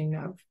publishing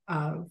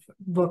of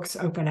books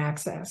open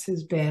access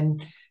has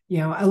been,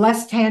 a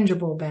less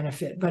tangible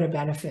benefit, but a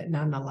benefit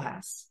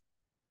nonetheless.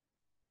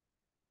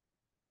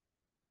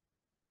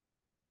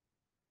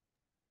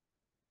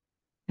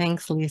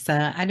 Thanks,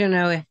 Lisa. I don't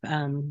know if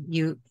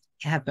you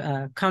have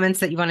comments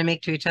that you want to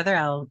make to each other,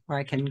 or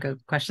I can go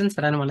questions,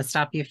 but I don't want to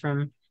stop you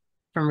from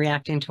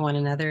reacting to one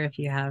another if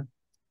you have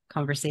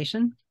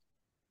conversation.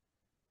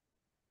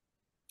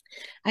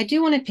 I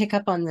do want to pick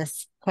up on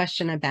this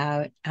question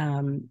about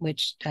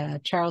which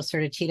Charles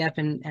sort of teed up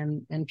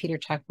and Peter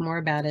talked more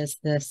about, is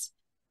this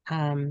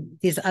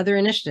these other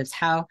initiatives,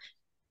 how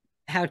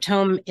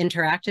TOME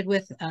interacted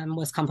with,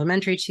 was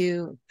complementary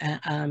to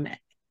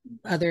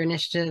other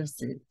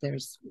initiatives.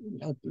 There's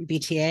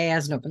BTA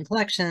as an open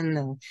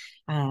collection.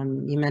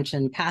 You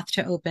mentioned Path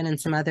to Open and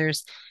some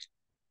others.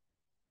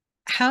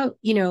 How,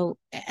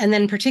 and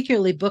then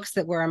particularly books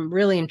that were, I'm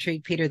really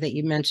intrigued, Peter, that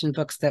you mentioned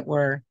books that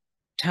were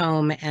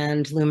TOME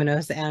and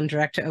Luminous and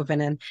Direct to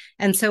Open.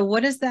 And so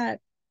what is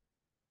that?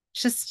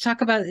 Just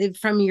talk about it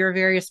from your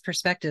various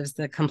perspectives,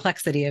 the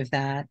complexity of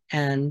that.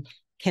 And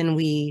can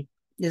we,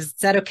 is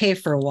that okay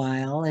for a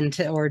while,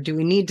 or do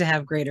we need to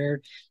have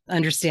greater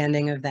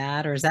understanding of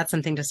that, or is that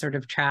something to sort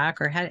of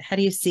track, or how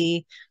do you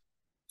see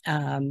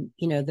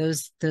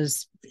those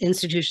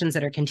institutions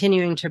that are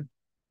continuing to,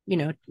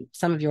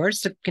 some of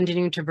yours to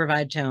continuing to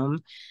provide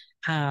TOME,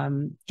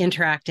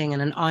 interacting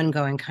in an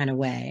ongoing kind of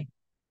way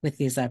with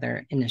these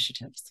other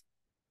initiatives?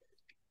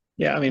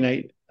 Yeah, I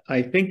mean,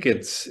 I think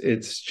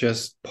it's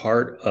just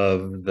part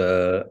of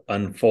the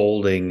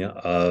unfolding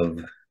of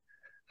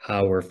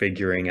how we're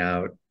figuring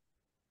out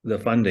the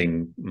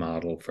funding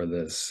model for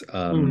this.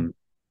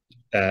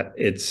 That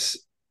it's,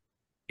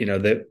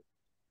 that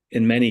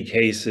in many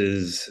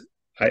cases,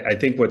 I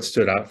think what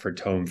stood out for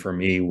TOME for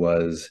me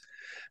was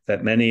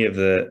that many of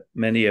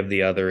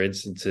the other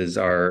instances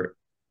are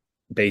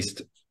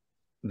based,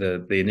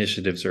 the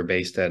initiatives are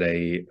based at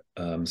a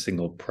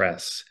single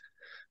press.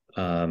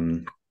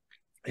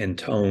 And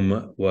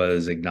TOME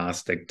was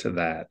agnostic to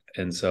that.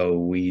 And so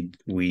we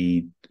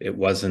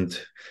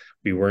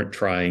weren't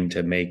trying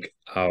to make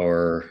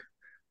our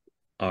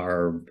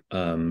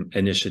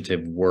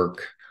initiative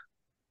work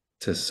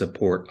to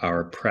support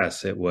our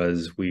press. It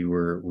was, we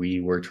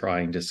were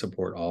trying to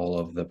support all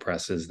of the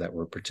presses that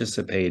were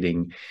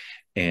participating,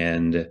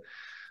 and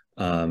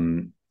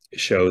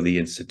show the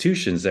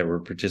institutions that were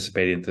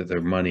participating that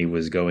their money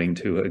was going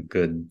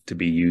to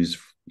be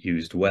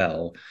used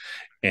well.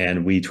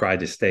 And we tried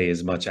to stay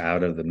as much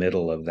out of the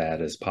middle of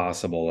that as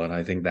possible. And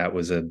I think that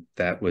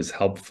was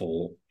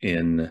helpful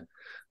in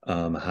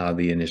how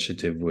the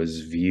initiative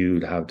was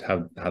viewed, how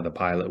the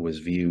pilot was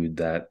viewed,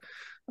 that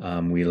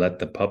we let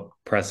the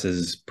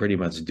presses pretty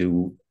much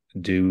do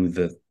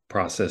the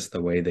process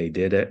the way they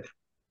did it.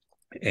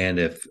 And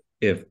if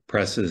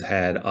presses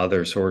had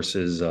other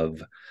sources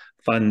of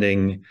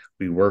funding,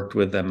 we worked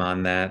with them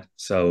on that.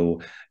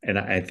 So, and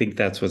I think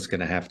that's what's going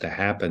to have to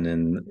happen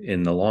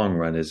in the long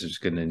run, is there's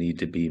going to need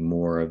to be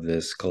more of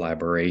this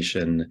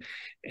collaboration,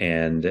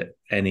 and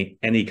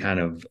any kind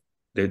of,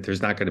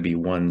 there's not going to be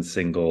one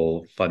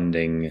single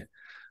funding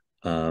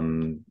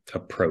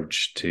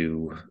approach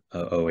to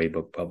OA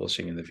book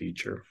publishing in the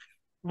future.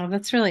 Well,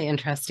 that's really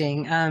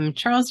interesting.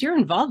 Charles, you're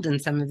involved in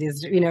some of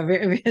these,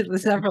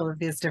 several of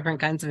these different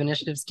kinds of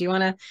initiatives. Do you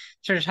want to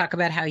sort of talk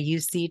about how you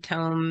see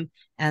TOME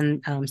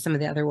and some of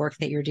the other work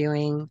that you're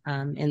doing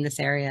in this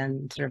area,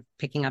 and sort of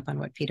picking up on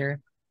what Peter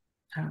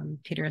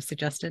has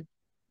suggested?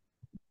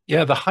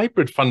 Yeah, the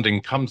hybrid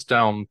funding comes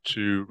down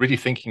to really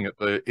thinking at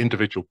the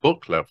individual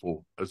book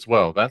level as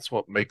well. That's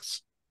what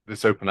makes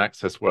this open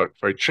access work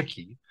very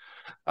tricky.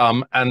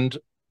 And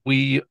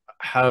we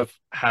have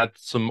had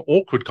some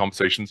awkward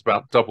conversations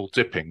about double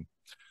dipping.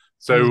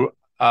 So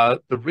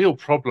the real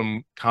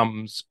problem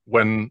comes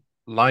when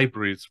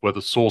libraries were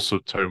the source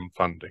of TOME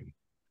funding.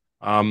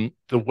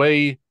 The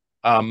way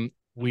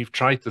we've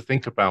tried to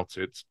think about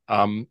it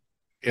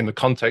in the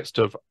context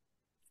of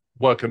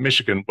work at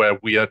Michigan, where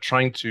we are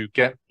trying to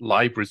get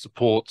library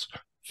support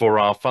for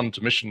our Fund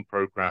to Mission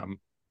program,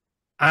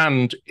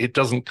 and it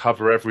doesn't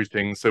cover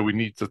everything, so we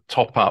need to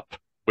top up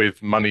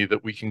with money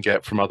that we can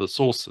get from other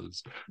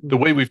sources. The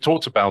way we've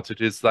talked about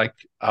it is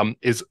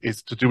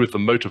is to do with the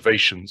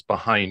motivations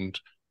behind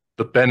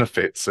the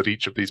benefits that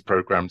each of these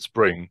programs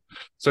bring.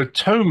 So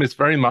TOME is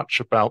very much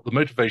about, the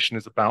motivation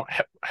is about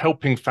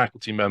helping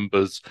faculty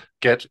members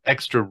get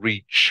extra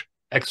reach,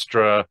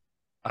 extra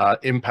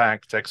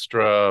impact,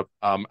 extra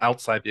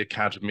outside the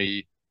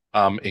academy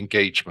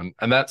engagement.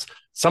 And that's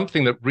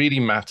something that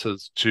really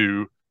matters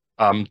to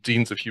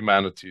deans of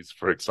humanities,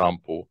 for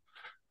example.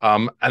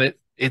 And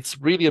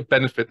it's really a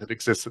benefit that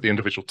exists at the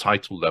individual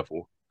title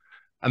level.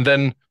 And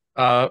then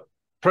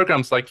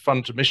programs like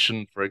Fund to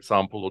Mission, for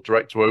example, or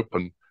Direct to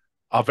Open,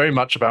 are very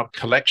much about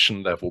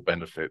collection level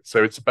benefits.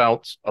 So it's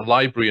about a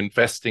library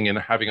investing in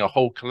having a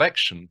whole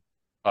collection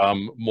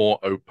more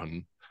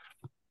open.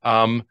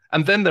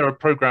 And then there are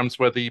programs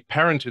where the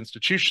parent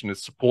institution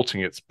is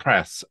supporting its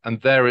press. And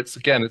there it's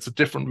a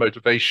different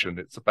motivation.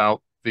 It's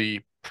about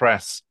the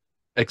press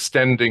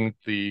extending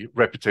the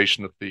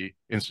reputation of the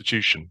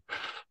institution.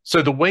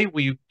 So the way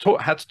we have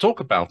had to talk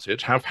about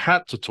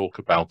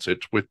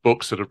it with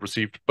books that have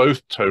received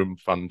both TOME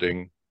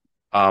funding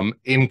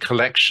in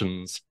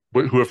collections,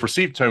 who have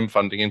received TOME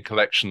funding in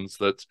collections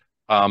that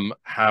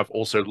have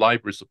also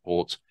library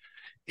support,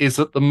 is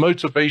that the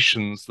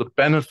motivations, the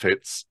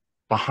benefits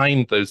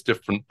behind those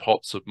different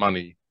pots of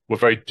money were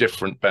very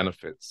different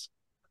benefits.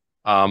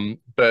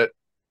 But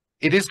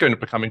it is going to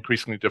become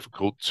increasingly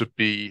difficult to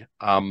be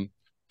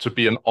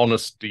an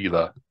honest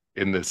dealer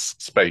in this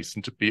space,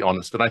 and to be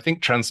honest. And I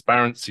think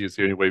transparency is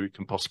the only way we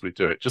can possibly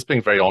do it. Just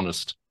being very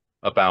honest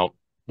about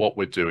what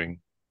we're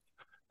doing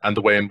and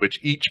the way in which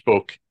each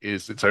book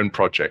is its own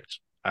project.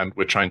 And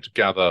we're trying to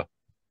gather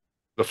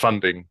the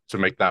funding to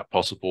make that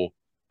possible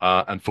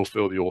and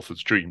fulfill the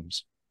author's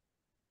dreams.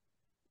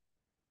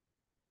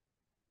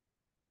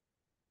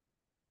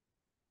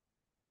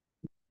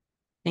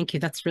 Thank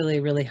you. That's really,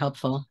 really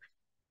helpful.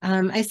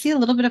 I see a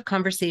little bit of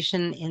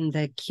conversation in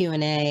the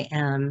Q&A,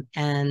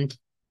 and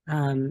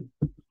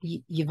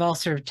you've all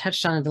sort of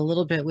touched on it a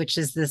little bit, which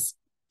is this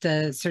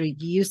the sort of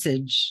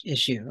usage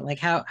issue, like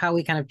how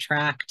we kind of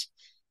track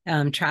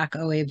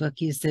OA book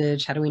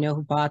usage. How do we know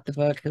who bought the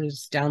book,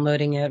 who's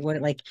downloading it?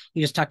 What, like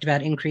you just talked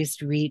about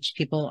increased reach.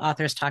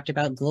 Authors talked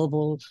about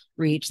global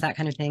reach, that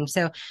kind of thing.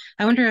 So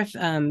I wonder if,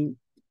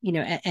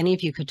 any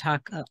of you could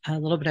talk a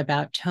little bit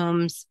about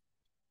Tome's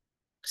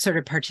sort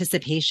of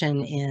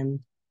participation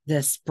in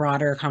this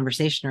broader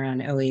conversation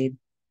around OA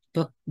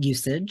book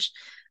usage.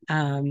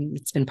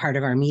 It's been part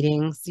of our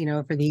meetings,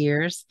 over the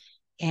years,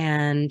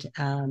 and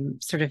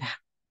sort of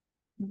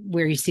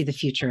where you see the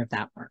future of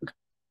that work.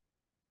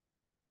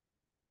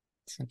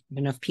 So I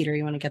don't know if Peter,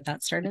 you want to get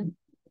that started?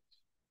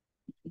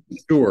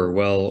 Sure.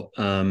 Well,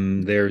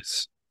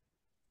 there's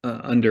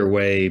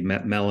underway.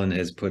 Mellon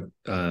has put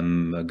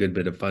a good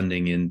bit of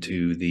funding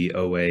into the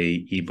OA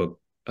ebook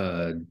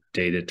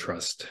data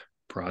trust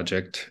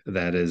project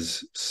that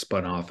is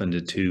spun off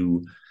into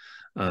two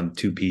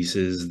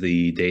pieces: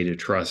 the data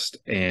trust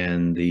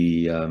and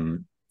the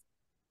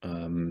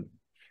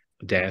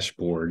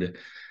dashboard.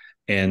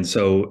 And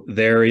so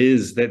there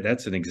is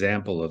that's an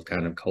example of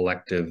kind of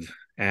collective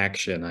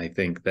action, I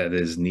think, that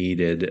is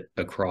needed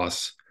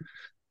across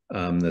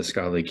the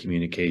scholarly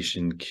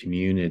communication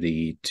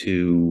community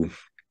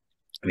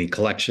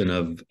collection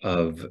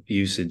of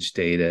usage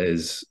data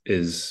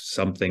is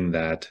something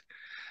that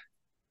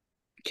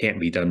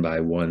can't be done by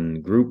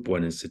one group,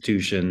 one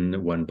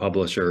institution, one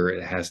publisher.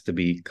 It has to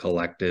be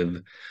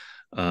collective.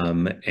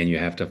 And you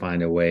have to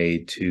find a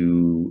way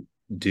to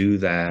do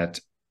that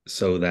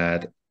so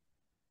that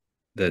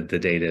the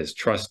data is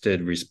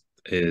trusted,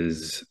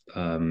 is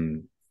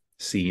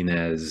seen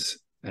as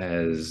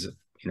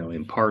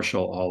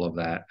impartial, all of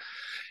that.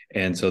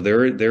 And so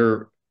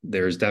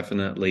there's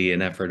definitely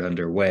an effort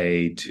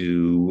underway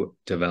to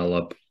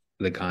develop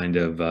the kind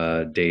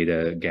of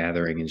data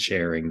gathering and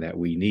sharing that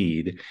we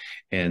need,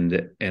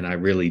 and I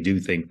really do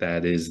think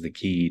that is the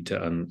key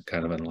to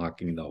kind of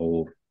unlocking the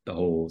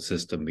whole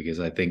system, because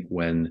I think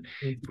when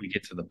we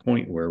get to the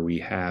point where we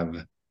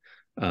have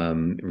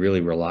really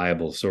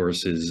reliable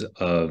sources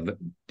of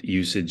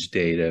usage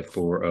data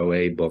for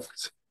OA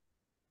books,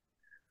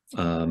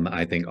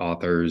 I think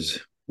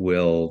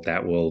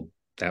that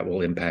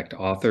will impact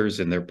authors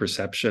and their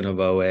perception of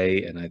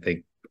OA, and I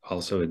think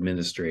also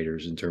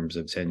administrators in terms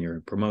of tenure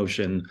and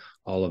promotion,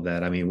 all of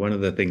that. I mean, one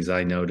of the things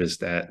I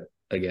noticed at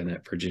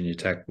Virginia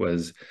Tech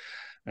was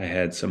I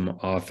had some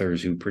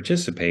authors who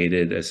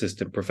participated,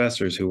 assistant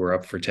professors who were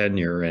up for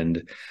tenure,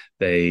 and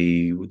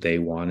they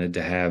wanted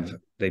to have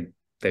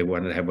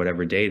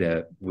whatever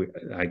data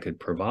I could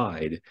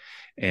provide,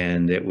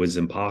 and it was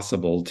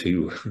impossible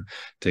to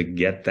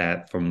get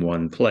that from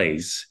one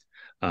place.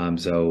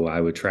 So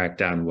I would track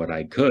down what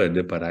I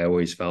could, but I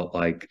always felt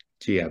like,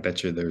 gee, I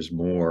bet you there's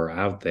more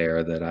out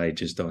there that I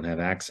just don't have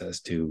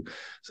access to.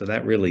 So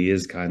that really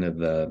is kind of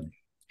the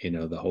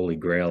holy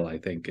grail, I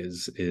think,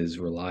 is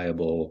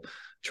reliable,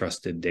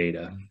 trusted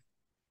data.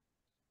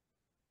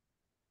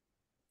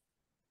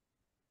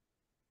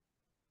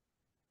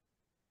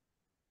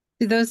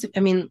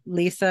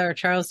 Lisa or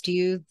Charles, do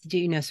you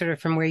know, sort of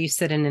from where you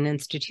sit in an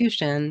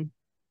institution,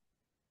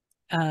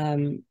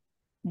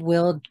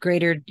 will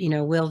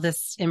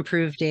this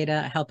improved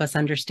data help us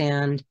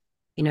understand,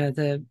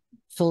 the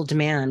full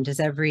demand? Is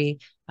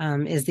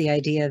the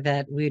idea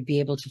that we would be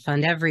able to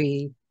fund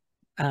every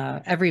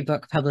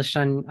book published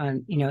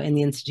on in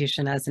the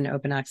institution as an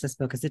open access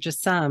book? Is it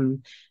just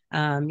some?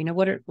 How are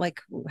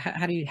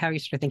you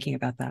sort of thinking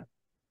about that?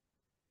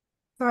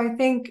 So I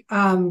think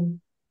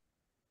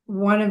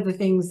one of the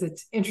things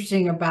that's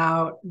interesting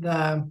about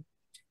the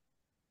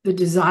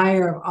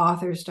desire of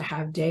authors to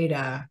have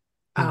data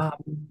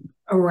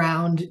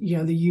around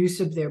the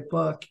use of their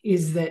book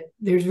is that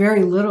there's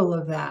very little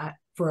of that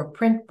for a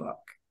print book.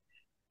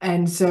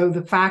 And so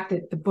the fact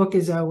that the book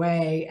is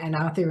OA and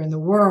out there in the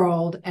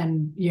world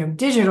and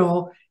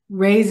digital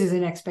raises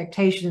an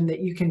expectation that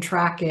you can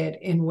track it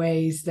in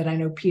ways that I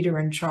know Peter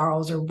and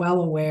Charles are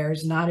well aware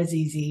is not as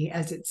easy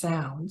as it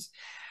sounds.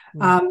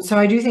 So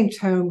I do think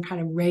TOME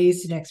kind of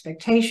raised an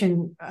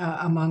expectation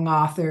among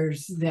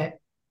authors that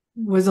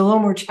was a little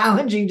more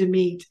challenging to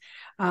meet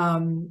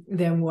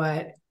than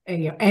what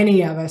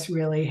any of us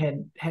really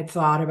had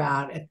thought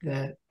about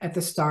at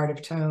the start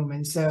of TOME.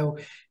 And so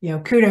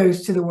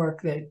kudos to the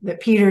work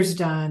that Peter's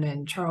done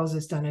and Charles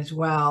has done as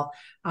well,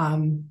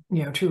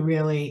 to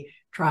really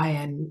try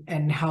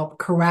and help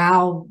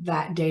corral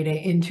that data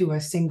into a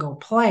single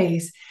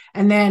place.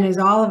 And then, as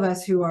all of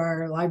us who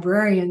are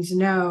librarians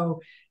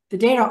know, the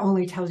data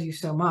only tells you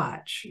so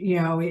much.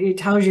 It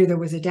tells you there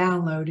was a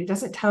download. It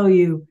doesn't tell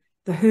you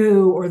the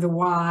who or the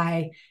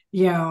why.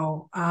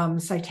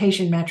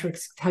 Citation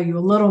metrics tell you a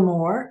little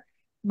more,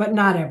 but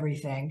not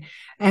everything.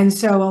 And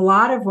so a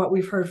lot of what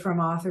we've heard from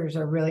authors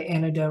are really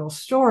anecdotal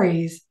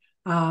stories,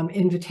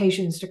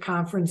 invitations to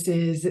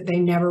conferences that they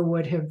never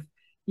would have,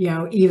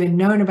 even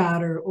known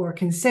about or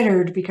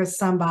considered because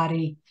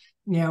somebody,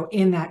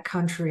 in that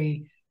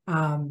country,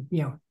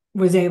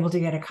 was able to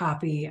get a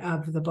copy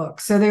of the book.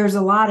 So there's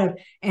a lot of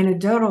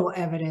anecdotal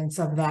evidence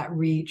of that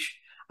reach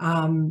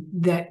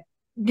that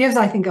gives,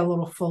 I think, a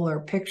little fuller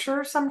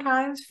picture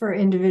sometimes for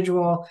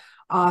individual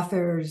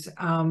authors.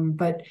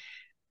 But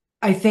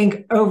I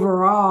think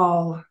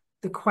overall,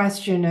 the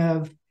question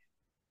of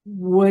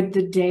would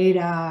the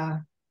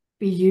data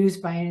be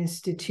used by an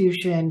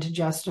institution to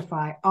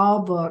justify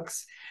all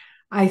books,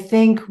 I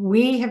think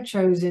we have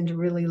chosen to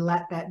really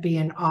let that be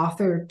an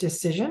author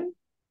decision.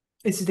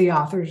 It's the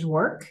author's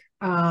work.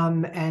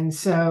 And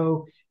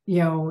so,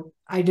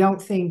 I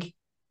don't think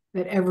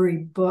that every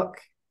book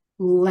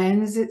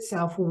lends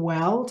itself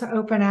well to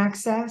open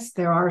access.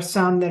 There are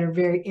some that are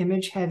very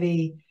image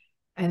heavy,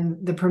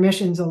 and the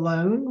permissions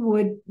alone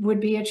would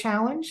be a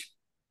challenge.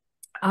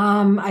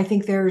 I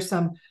think there are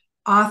some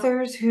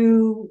authors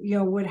who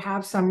would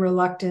have some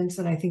reluctance,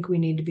 and I think we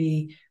need to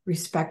be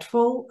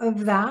respectful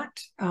of that,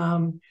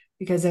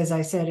 because as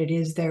I said, it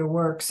is their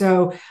work.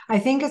 So I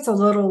think it's a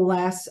little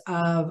less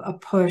of a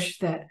push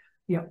that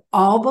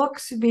all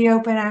books be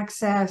open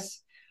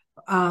access,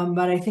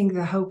 but I think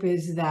the hope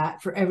is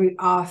that for every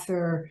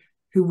author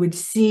who would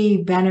see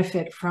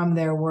benefit from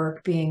their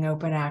work being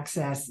open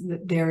access,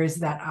 that there is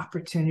that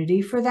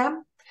opportunity for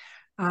them.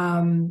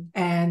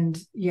 And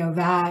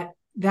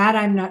that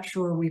I'm not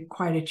sure we've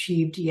quite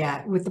achieved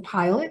yet with the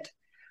pilot,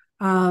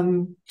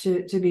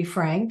 to be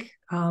frank.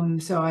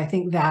 So I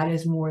think that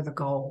is more the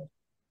goal.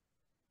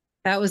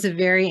 That was a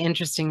very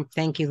interesting,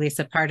 thank you,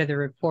 Lisa, part of the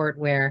report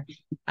where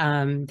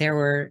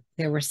there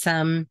were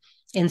some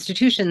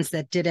institutions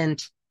that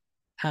didn't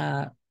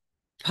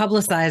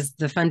publicize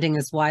the funding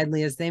as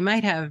widely as they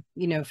might have,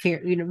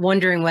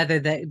 wondering whether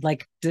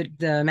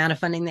the amount of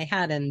funding they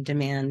had and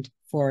demand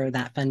for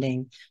that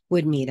funding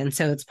would meet. And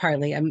so it's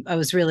partly, I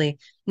was really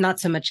not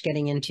so much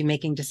getting into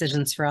making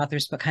decisions for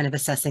authors, but kind of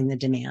assessing the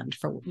demand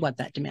for what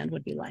that demand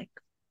would be like.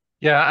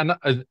 Yeah,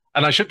 and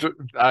I should,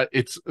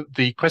 it's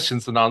the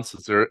questions and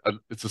answers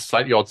it's a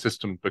slightly odd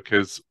system,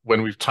 because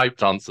when we've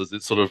typed answers,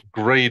 it sort of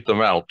grayed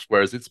them out,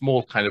 whereas it's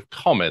more kind of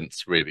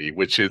comments really,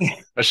 which is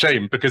a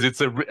shame because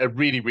it's a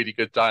really, really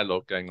good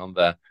dialogue going on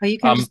there. Oh, you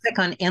can just click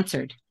on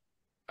answered.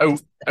 Oh,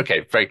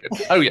 okay, very good.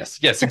 Oh, yes,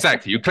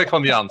 exactly. You click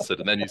on the answered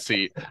and then you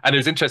see, and it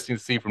was interesting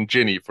to see from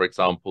Ginny, for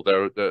example,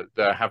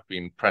 there have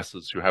been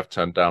presses who have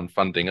turned down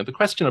funding. And the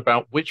question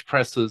about which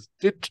presses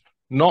did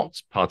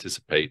not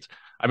participate,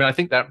 I mean, I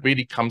think that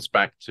really comes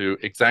back to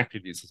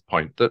exactly Lisa's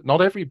point, that not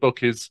every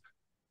book is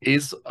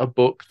a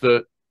book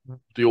that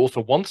the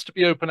author wants to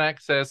be open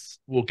access,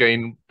 will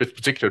gain with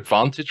particular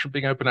advantage from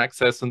being open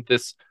access, and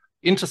this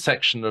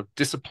intersection of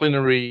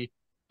disciplinary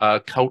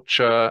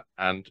culture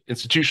and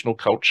institutional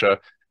culture,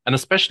 and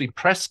especially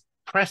press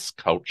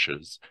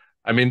cultures.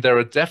 I mean, there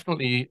are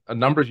definitely a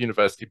number of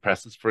university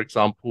presses, for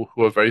example,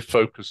 who are very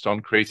focused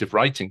on creative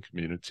writing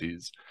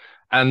communities.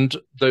 And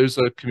those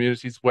are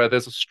communities where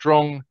there's a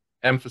strong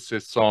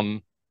emphasis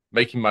on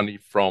making money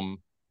from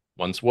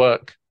one's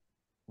work,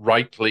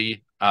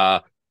 rightly.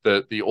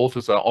 The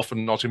authors are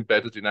often not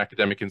embedded in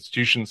academic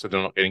institutions, so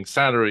they're not getting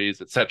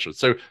salaries, etc.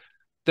 So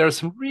there are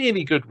some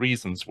really good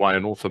reasons why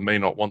an author may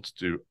not want to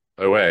do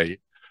OA.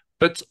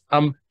 But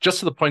just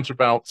to the point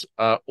about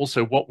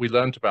also what we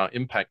learned about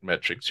impact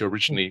metrics, you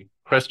originally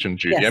questioned,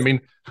 Judy. Yes. I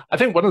mean, I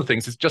think one of the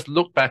things is just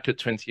look back at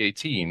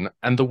 2018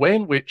 and the way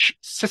in which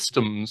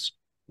systems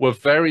were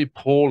very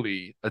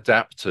poorly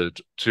adapted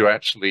to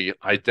actually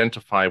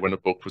identify when a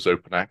book was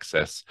open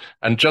access.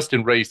 And just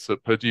in Race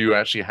at Purdue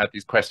actually had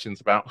these questions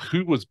about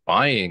who was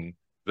buying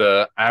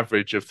the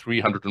average of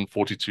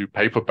 342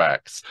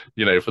 paperbacks,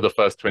 for the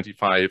first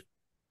 25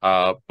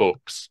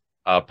 books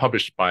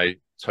published by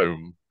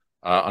TOME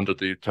under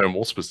the TOME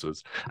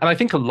auspices. And I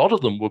think a lot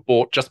of them were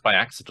bought just by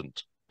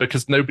accident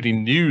because nobody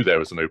knew there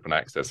was an open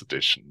access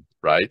edition,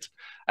 right?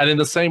 And in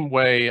the same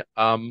way,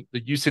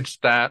 the usage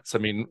stats, I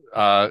mean,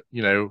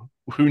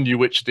 who knew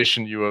which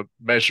edition you were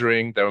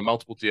measuring? There were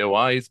multiple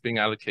DOIs being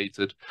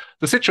allocated.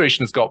 The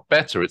situation has got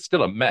better. It's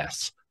still a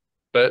mess.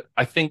 But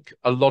I think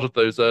a lot of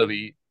those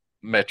early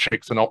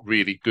metrics are not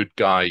really good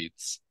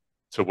guides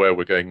to where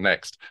we're going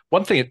next.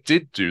 One thing it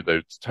did do,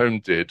 though,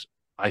 TOME did,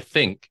 I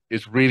think,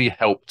 is really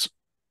helped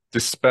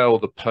dispel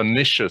the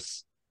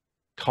pernicious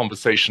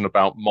conversation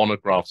about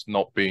monographs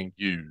not being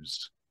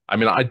used. I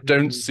mean, I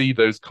don't see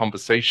those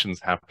conversations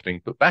happening,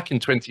 but back in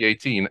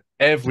 2018,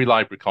 every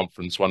library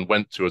conference one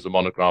went to as a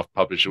monograph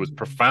publisher was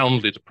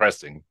profoundly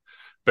depressing,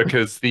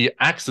 because the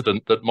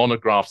accident that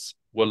monographs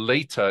were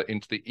later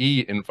into the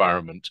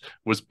e-environment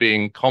was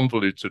being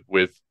convoluted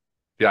with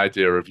the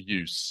idea of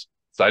use.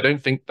 So I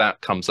don't think that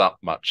comes up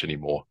much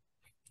anymore.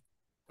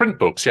 Print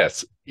books,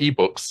 yes.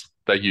 E-books,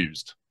 they're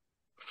used.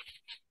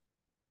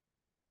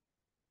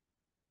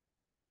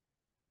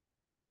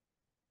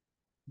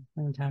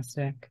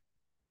 Fantastic.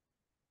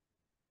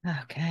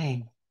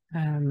 Okay.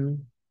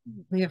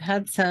 We have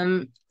had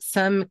some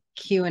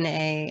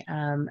Q&A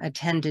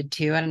attended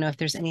to. I don't know if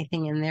there's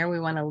anything in there we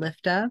want to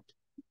lift up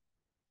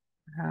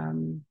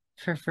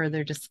for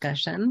further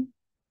discussion.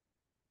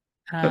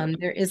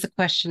 There is a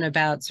question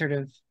about sort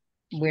of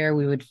where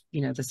we would,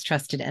 this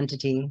trusted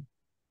entity,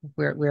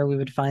 where we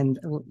would find,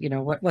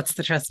 what's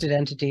the trusted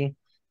entity?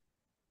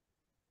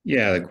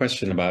 Yeah, the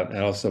question about,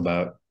 and also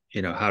about,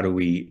 how do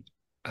we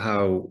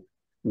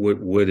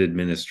would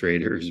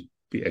administrators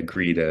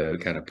agree to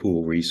kind of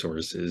pool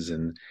resources,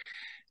 and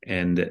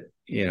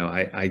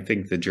I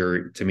think the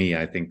jury, to me,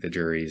 I think the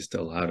jury is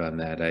still out on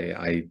that.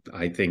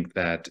 I think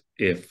that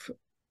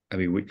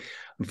we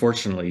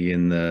unfortunately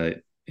in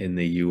the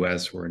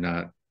US, we're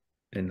not,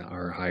 and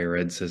our higher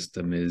ed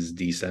system is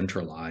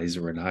decentralized.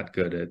 We're not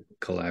good at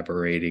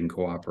collaborating,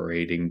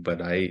 cooperating,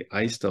 but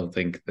I still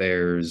think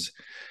there's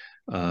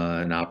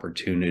an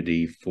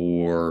opportunity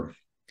for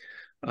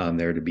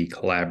there to be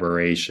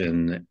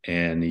collaboration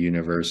and the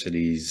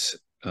universities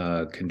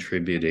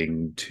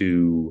contributing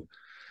to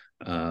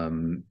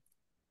an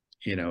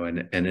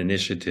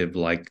initiative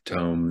like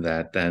TOME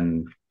that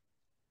then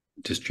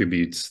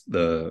distributes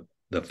the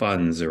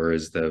funds, or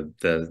is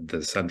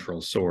the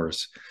central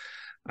source.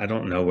 I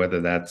don't know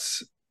whether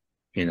that's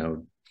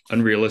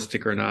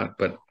unrealistic or not,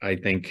 but I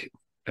think,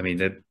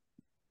 that,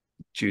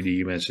 Judy,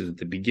 you mentioned at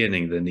the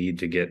beginning the need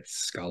to get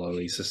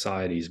scholarly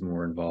societies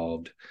more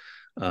involved.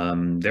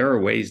 There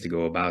are ways to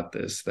go about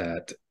this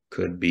that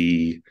could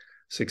be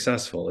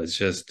successful.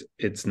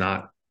 It's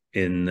not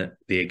in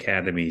the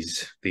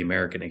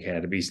American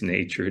Academy's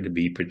nature to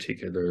be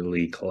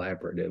particularly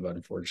collaborative,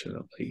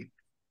 unfortunately.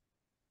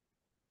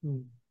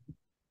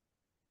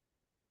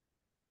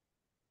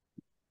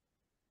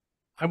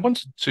 I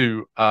wanted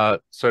to,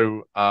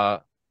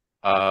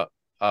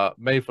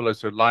 May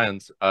Veloso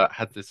Lyons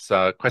had this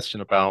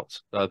question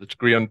about the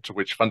degree to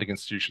which funding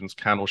institutions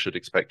can or should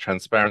expect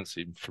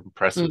transparency from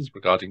presses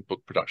regarding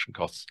book production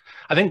costs.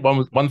 I think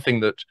one thing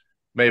that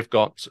may have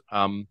got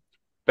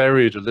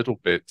buried a little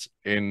bit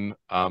in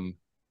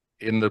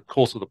the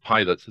course of the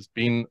pilot has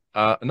been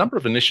a number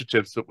of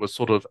initiatives that were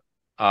sort of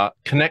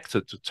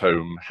connected to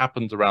TOME,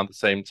 happened around the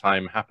same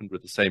time, happened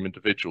with the same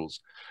individuals.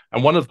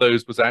 And one of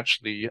those was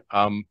actually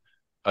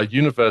a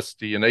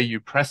university, an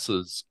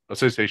AUPresses,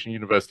 Association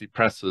University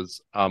Presses,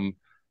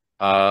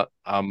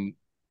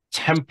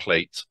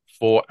 template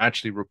for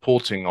actually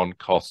reporting on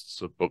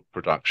costs of book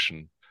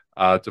production,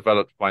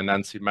 developed by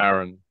Nancy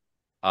Marin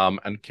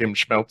and Kim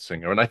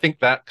Schmeltzinger. And I think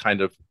that kind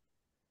of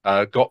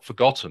got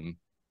forgotten,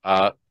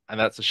 and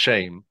that's a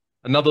shame.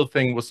 Another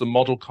thing was the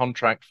model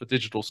contract for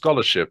digital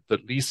scholarship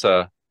that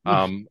Lisa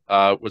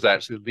was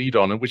actually the lead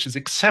on, and which is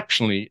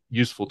exceptionally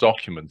useful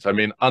document.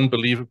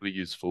 Unbelievably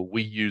useful.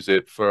 We use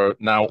it for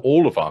now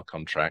all of our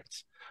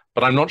contracts,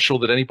 but I'm not sure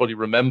that anybody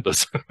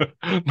remembers.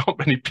 Not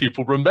many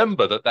people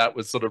remember that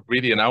was sort of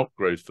really an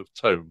outgrowth of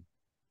TOME.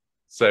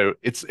 So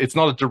it's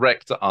not a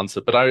direct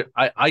answer, but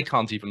I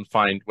can't even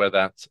find where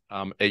that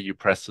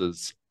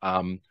AUPresses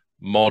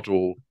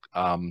model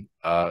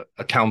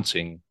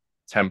accounting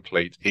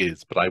template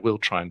is, but I will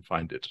try and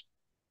find it.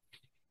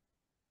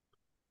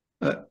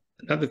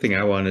 Another thing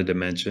I wanted to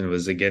mention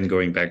was, again,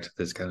 going back to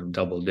this kind of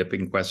double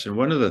dipping question.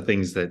 One of the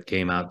things that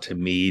came out to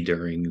me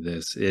during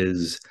this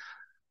is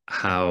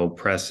how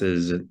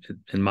presses,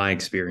 in my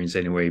experience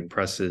anyway,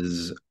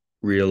 presses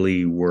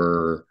really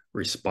were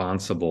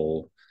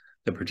responsible.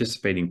 The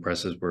participating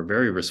presses were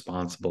very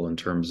responsible in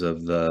terms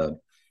of the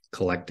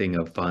collecting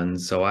of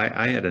funds. So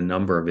I had a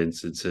number of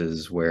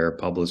instances where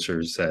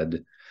publishers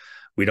said,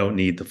 we don't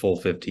need the full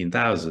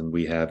 15,000.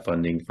 We have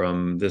funding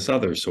from this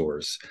other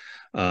source.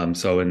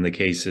 So in the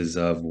cases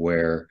of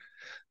where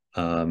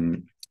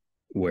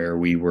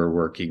we were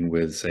working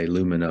with, say,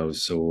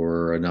 Luminos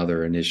or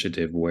another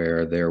initiative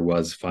where there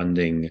was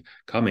funding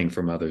coming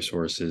from other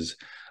sources,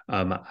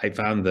 I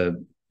found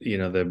the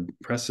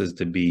presses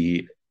to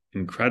be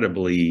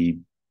incredibly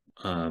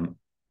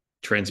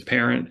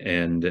transparent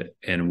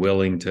and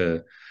willing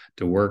to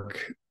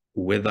work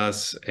with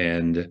us.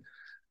 And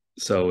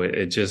so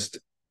it just,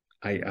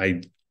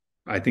 I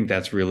think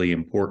that's really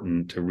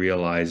important to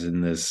realize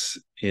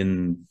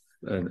in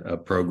a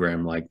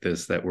program like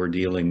this, that we're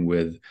dealing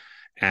with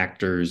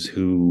actors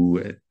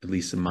who, at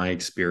least in my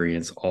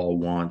experience, all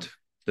want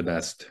the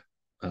best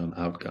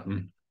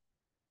outcome.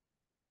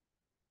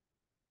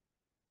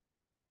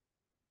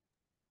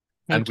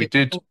 And we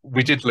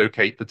did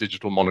locate the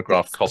digital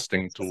monograph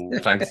costing tool,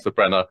 thanks to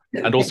Brenna,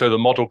 and also the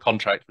model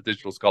contract for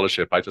digital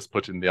scholarship. I just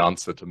put in the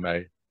answer to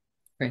May.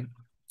 Great.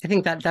 I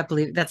think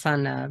that's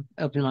on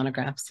Open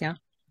Monographs, yeah.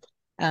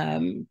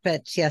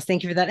 But yes,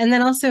 thank you for that. And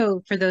then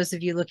also for those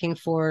of you looking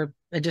for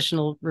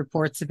additional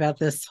reports about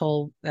this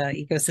whole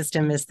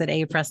ecosystem, is that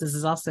AUPresses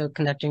is also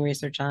conducting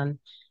research on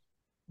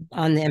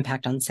the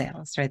impact on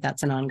sales, right?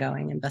 That's an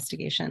ongoing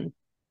investigation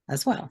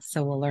as well.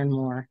 So we'll learn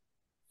more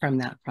from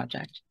that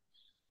project.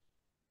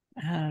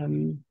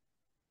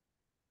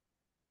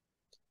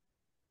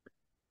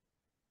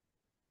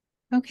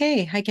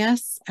 Okay, I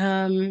guess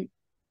I'm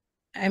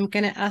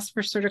going to ask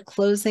for sort of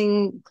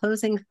closing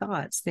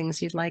thoughts,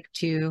 things you'd like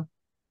to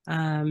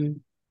the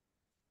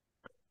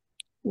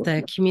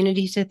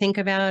community to think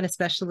about,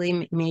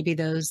 especially maybe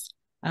those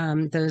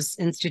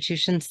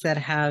institutions that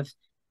have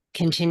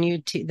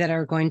that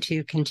are going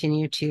to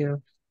continue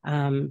to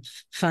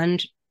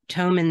fund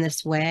TOME in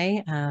this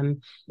way.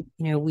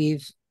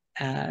 We've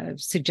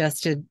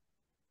suggested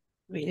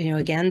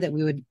again, that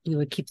we would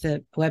keep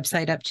the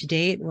website up to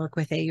date, work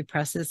with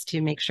AUPresses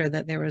to make sure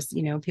that there was,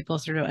 people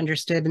sort of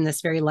understood in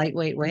this very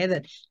lightweight way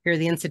that here are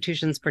the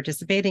institutions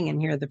participating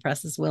and here are the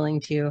presses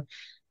willing to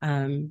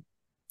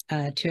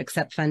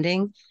accept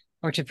funding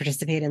or to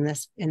participate in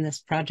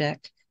this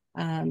project.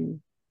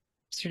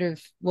 Sort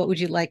of, what would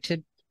you like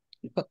to,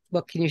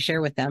 what can you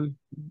share with them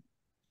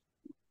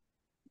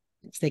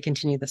as they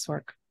continue this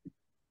work?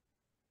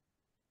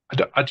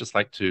 I'd just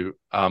like to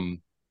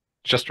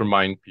just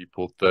remind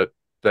people that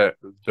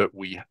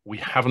we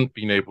haven't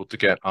been able to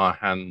get our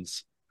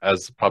hands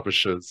as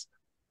publishers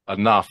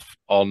enough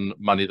on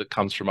money that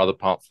comes from other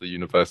parts of the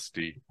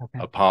university,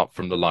 apart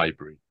from the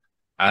library.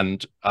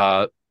 And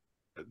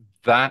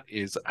that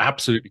is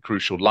absolutely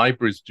crucial.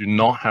 Libraries do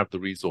not have the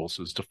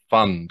resources to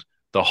fund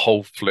the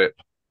whole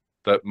flip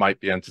that might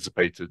be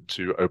anticipated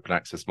to open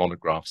access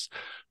monographs,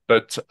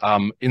 but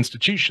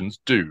institutions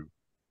do.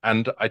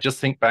 And I just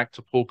think back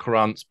to Paul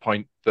Courant's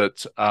point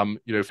that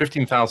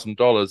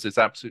 $15,000 is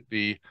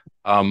absolutely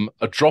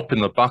a drop in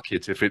the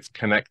bucket if it's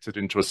connected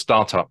into a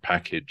startup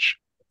package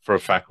for a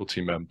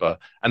faculty member,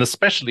 and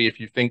especially if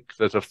you think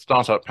that a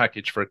startup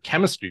package for a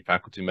chemistry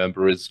faculty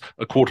member is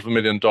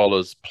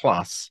 $250,000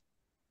 plus.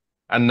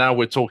 And now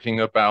we're talking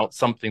about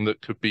something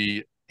that could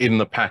be in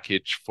the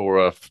package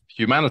for a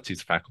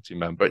humanities faculty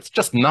member. It's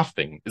just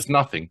nothing. It's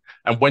nothing.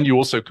 And when you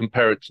also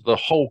compare it to the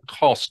whole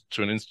cost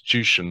to an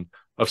institution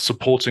of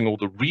supporting all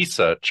the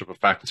research of a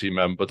faculty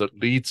member that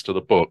leads to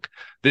the book,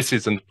 this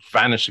is a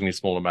vanishingly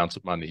small amount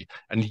of money.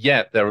 And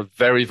yet there are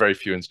very, very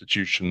few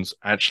institutions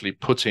actually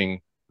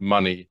putting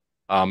money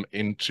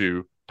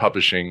into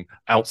publishing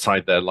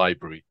outside their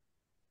library.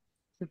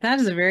 That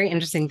is a very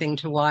interesting thing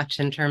to watch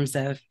in terms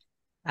of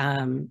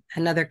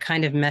another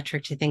kind of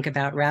metric to think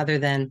about, rather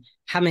than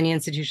how many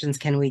institutions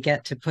can we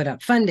get to put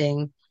up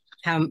funding,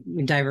 how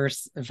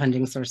diverse a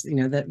funding source,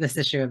 this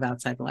issue of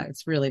outside the library.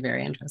 It's really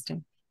very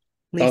interesting.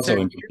 Lisa? It's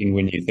also interesting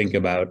when you think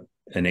about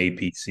an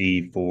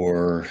APC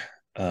for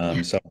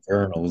some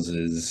journals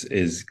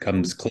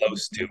comes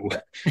close to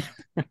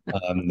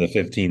the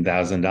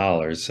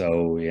 $15,000.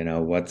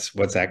 So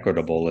what's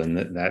equitable in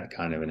that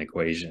kind of an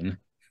equation?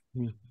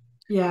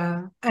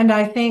 Yeah, and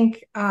I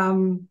think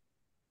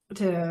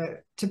to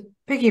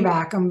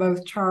piggyback on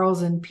both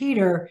Charles and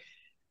Peter,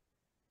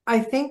 I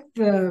think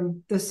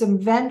the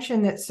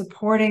subvention that's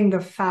supporting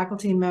the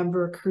faculty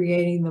member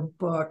creating the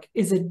book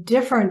is a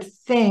different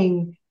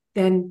thing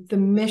than the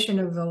mission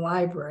of the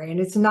library. And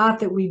it's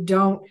not that we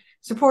don't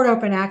support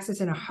open access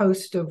in a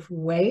host of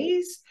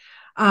ways,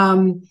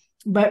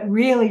 but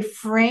really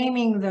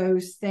framing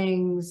those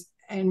things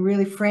and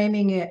really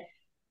framing it.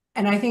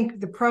 And I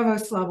think the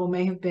provost level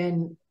may have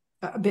been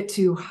a bit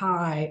too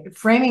high,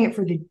 framing it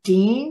for the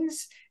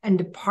deans and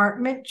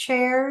department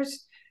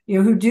chairs,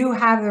 who do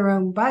have their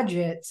own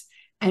budgets,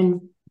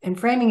 and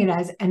framing it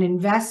as an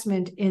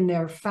investment in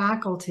their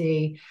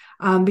faculty,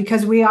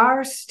 because we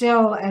are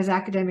still, as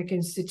academic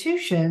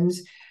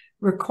institutions,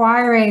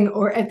 requiring,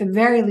 or at the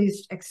very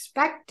least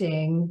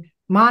expecting,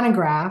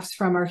 monographs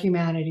from our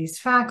humanities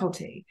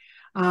faculty.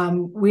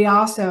 We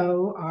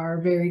also are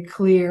very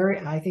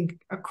clear, I think,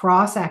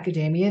 across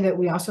academia, that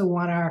we also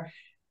want our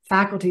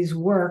faculty's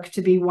work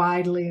to be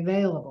widely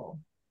available.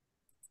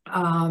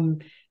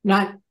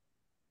 Not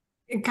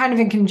kind of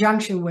in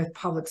conjunction with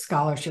public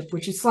scholarship,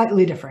 which is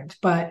slightly different,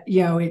 but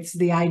it's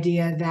the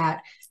idea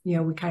that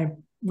we kind of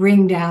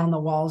bring down the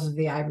walls of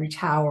the ivory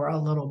tower a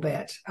little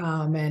bit,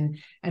 and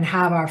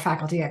have our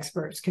faculty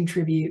experts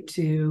contribute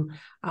to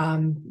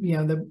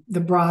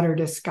the broader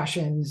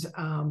discussions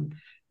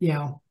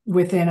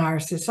within our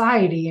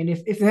society. And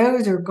if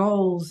those are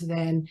goals,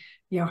 then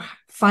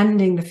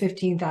funding the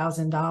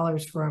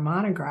 $15,000 for a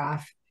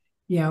monograph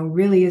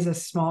really is a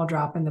small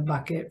drop in the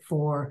bucket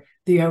for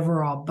the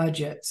overall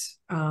budgets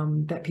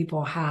that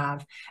people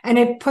have. And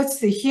it puts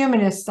the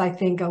humanists, I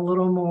think, a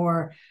little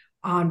more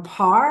on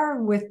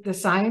par with the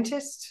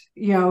scientists,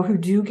 who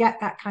do get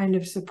that kind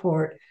of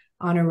support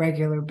on a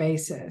regular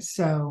basis.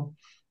 So,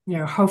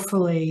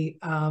 hopefully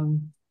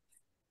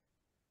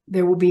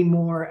there will be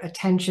more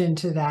attention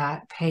to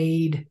that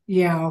paid,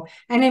 and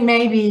it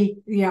may be,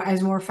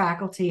 as more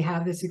faculty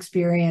have this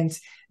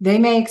experience, they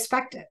may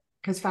expect it,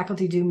 because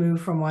faculty do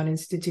move from one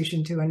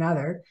institution to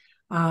another.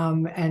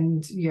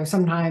 And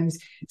sometimes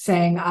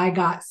saying, I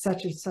got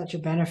such and such a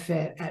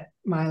benefit at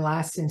my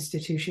last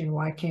institution,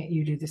 why can't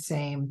you do the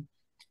same,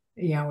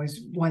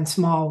 is one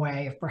small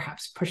way of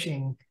perhaps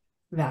pushing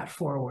that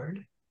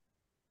forward.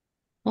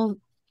 Well,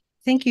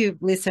 thank you,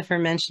 Lisa, for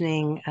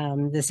mentioning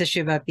this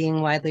issue about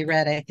being widely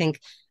read. I think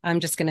I'm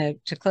just going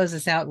to close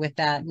this out with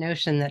that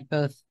notion that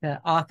both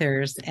the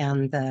authors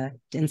and the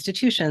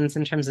institutions,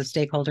 in terms of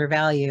stakeholder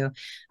value,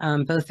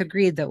 both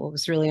agreed that what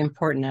was really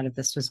important out of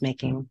this was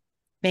making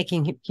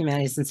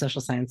humanities and social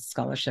science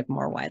scholarship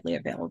more widely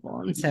available.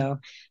 And so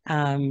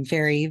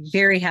very,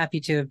 very happy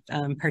to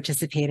have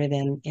participated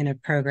in a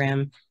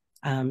program,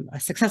 a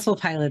successful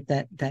pilot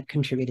that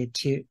contributed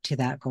to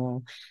that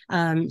goal.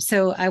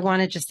 So I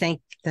want to just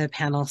thank the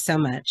panel so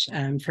much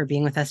for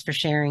being with us, for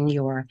sharing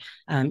your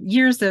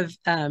years of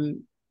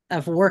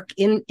of work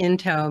in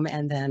TOME,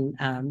 and then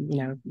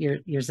your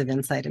years of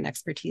insight and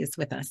expertise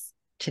with us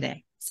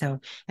today. So,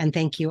 and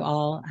thank you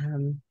all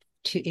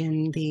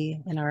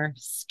in our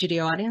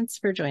studio audience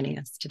for joining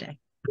us today.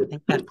 I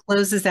think that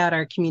closes out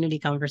our community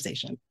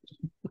conversation.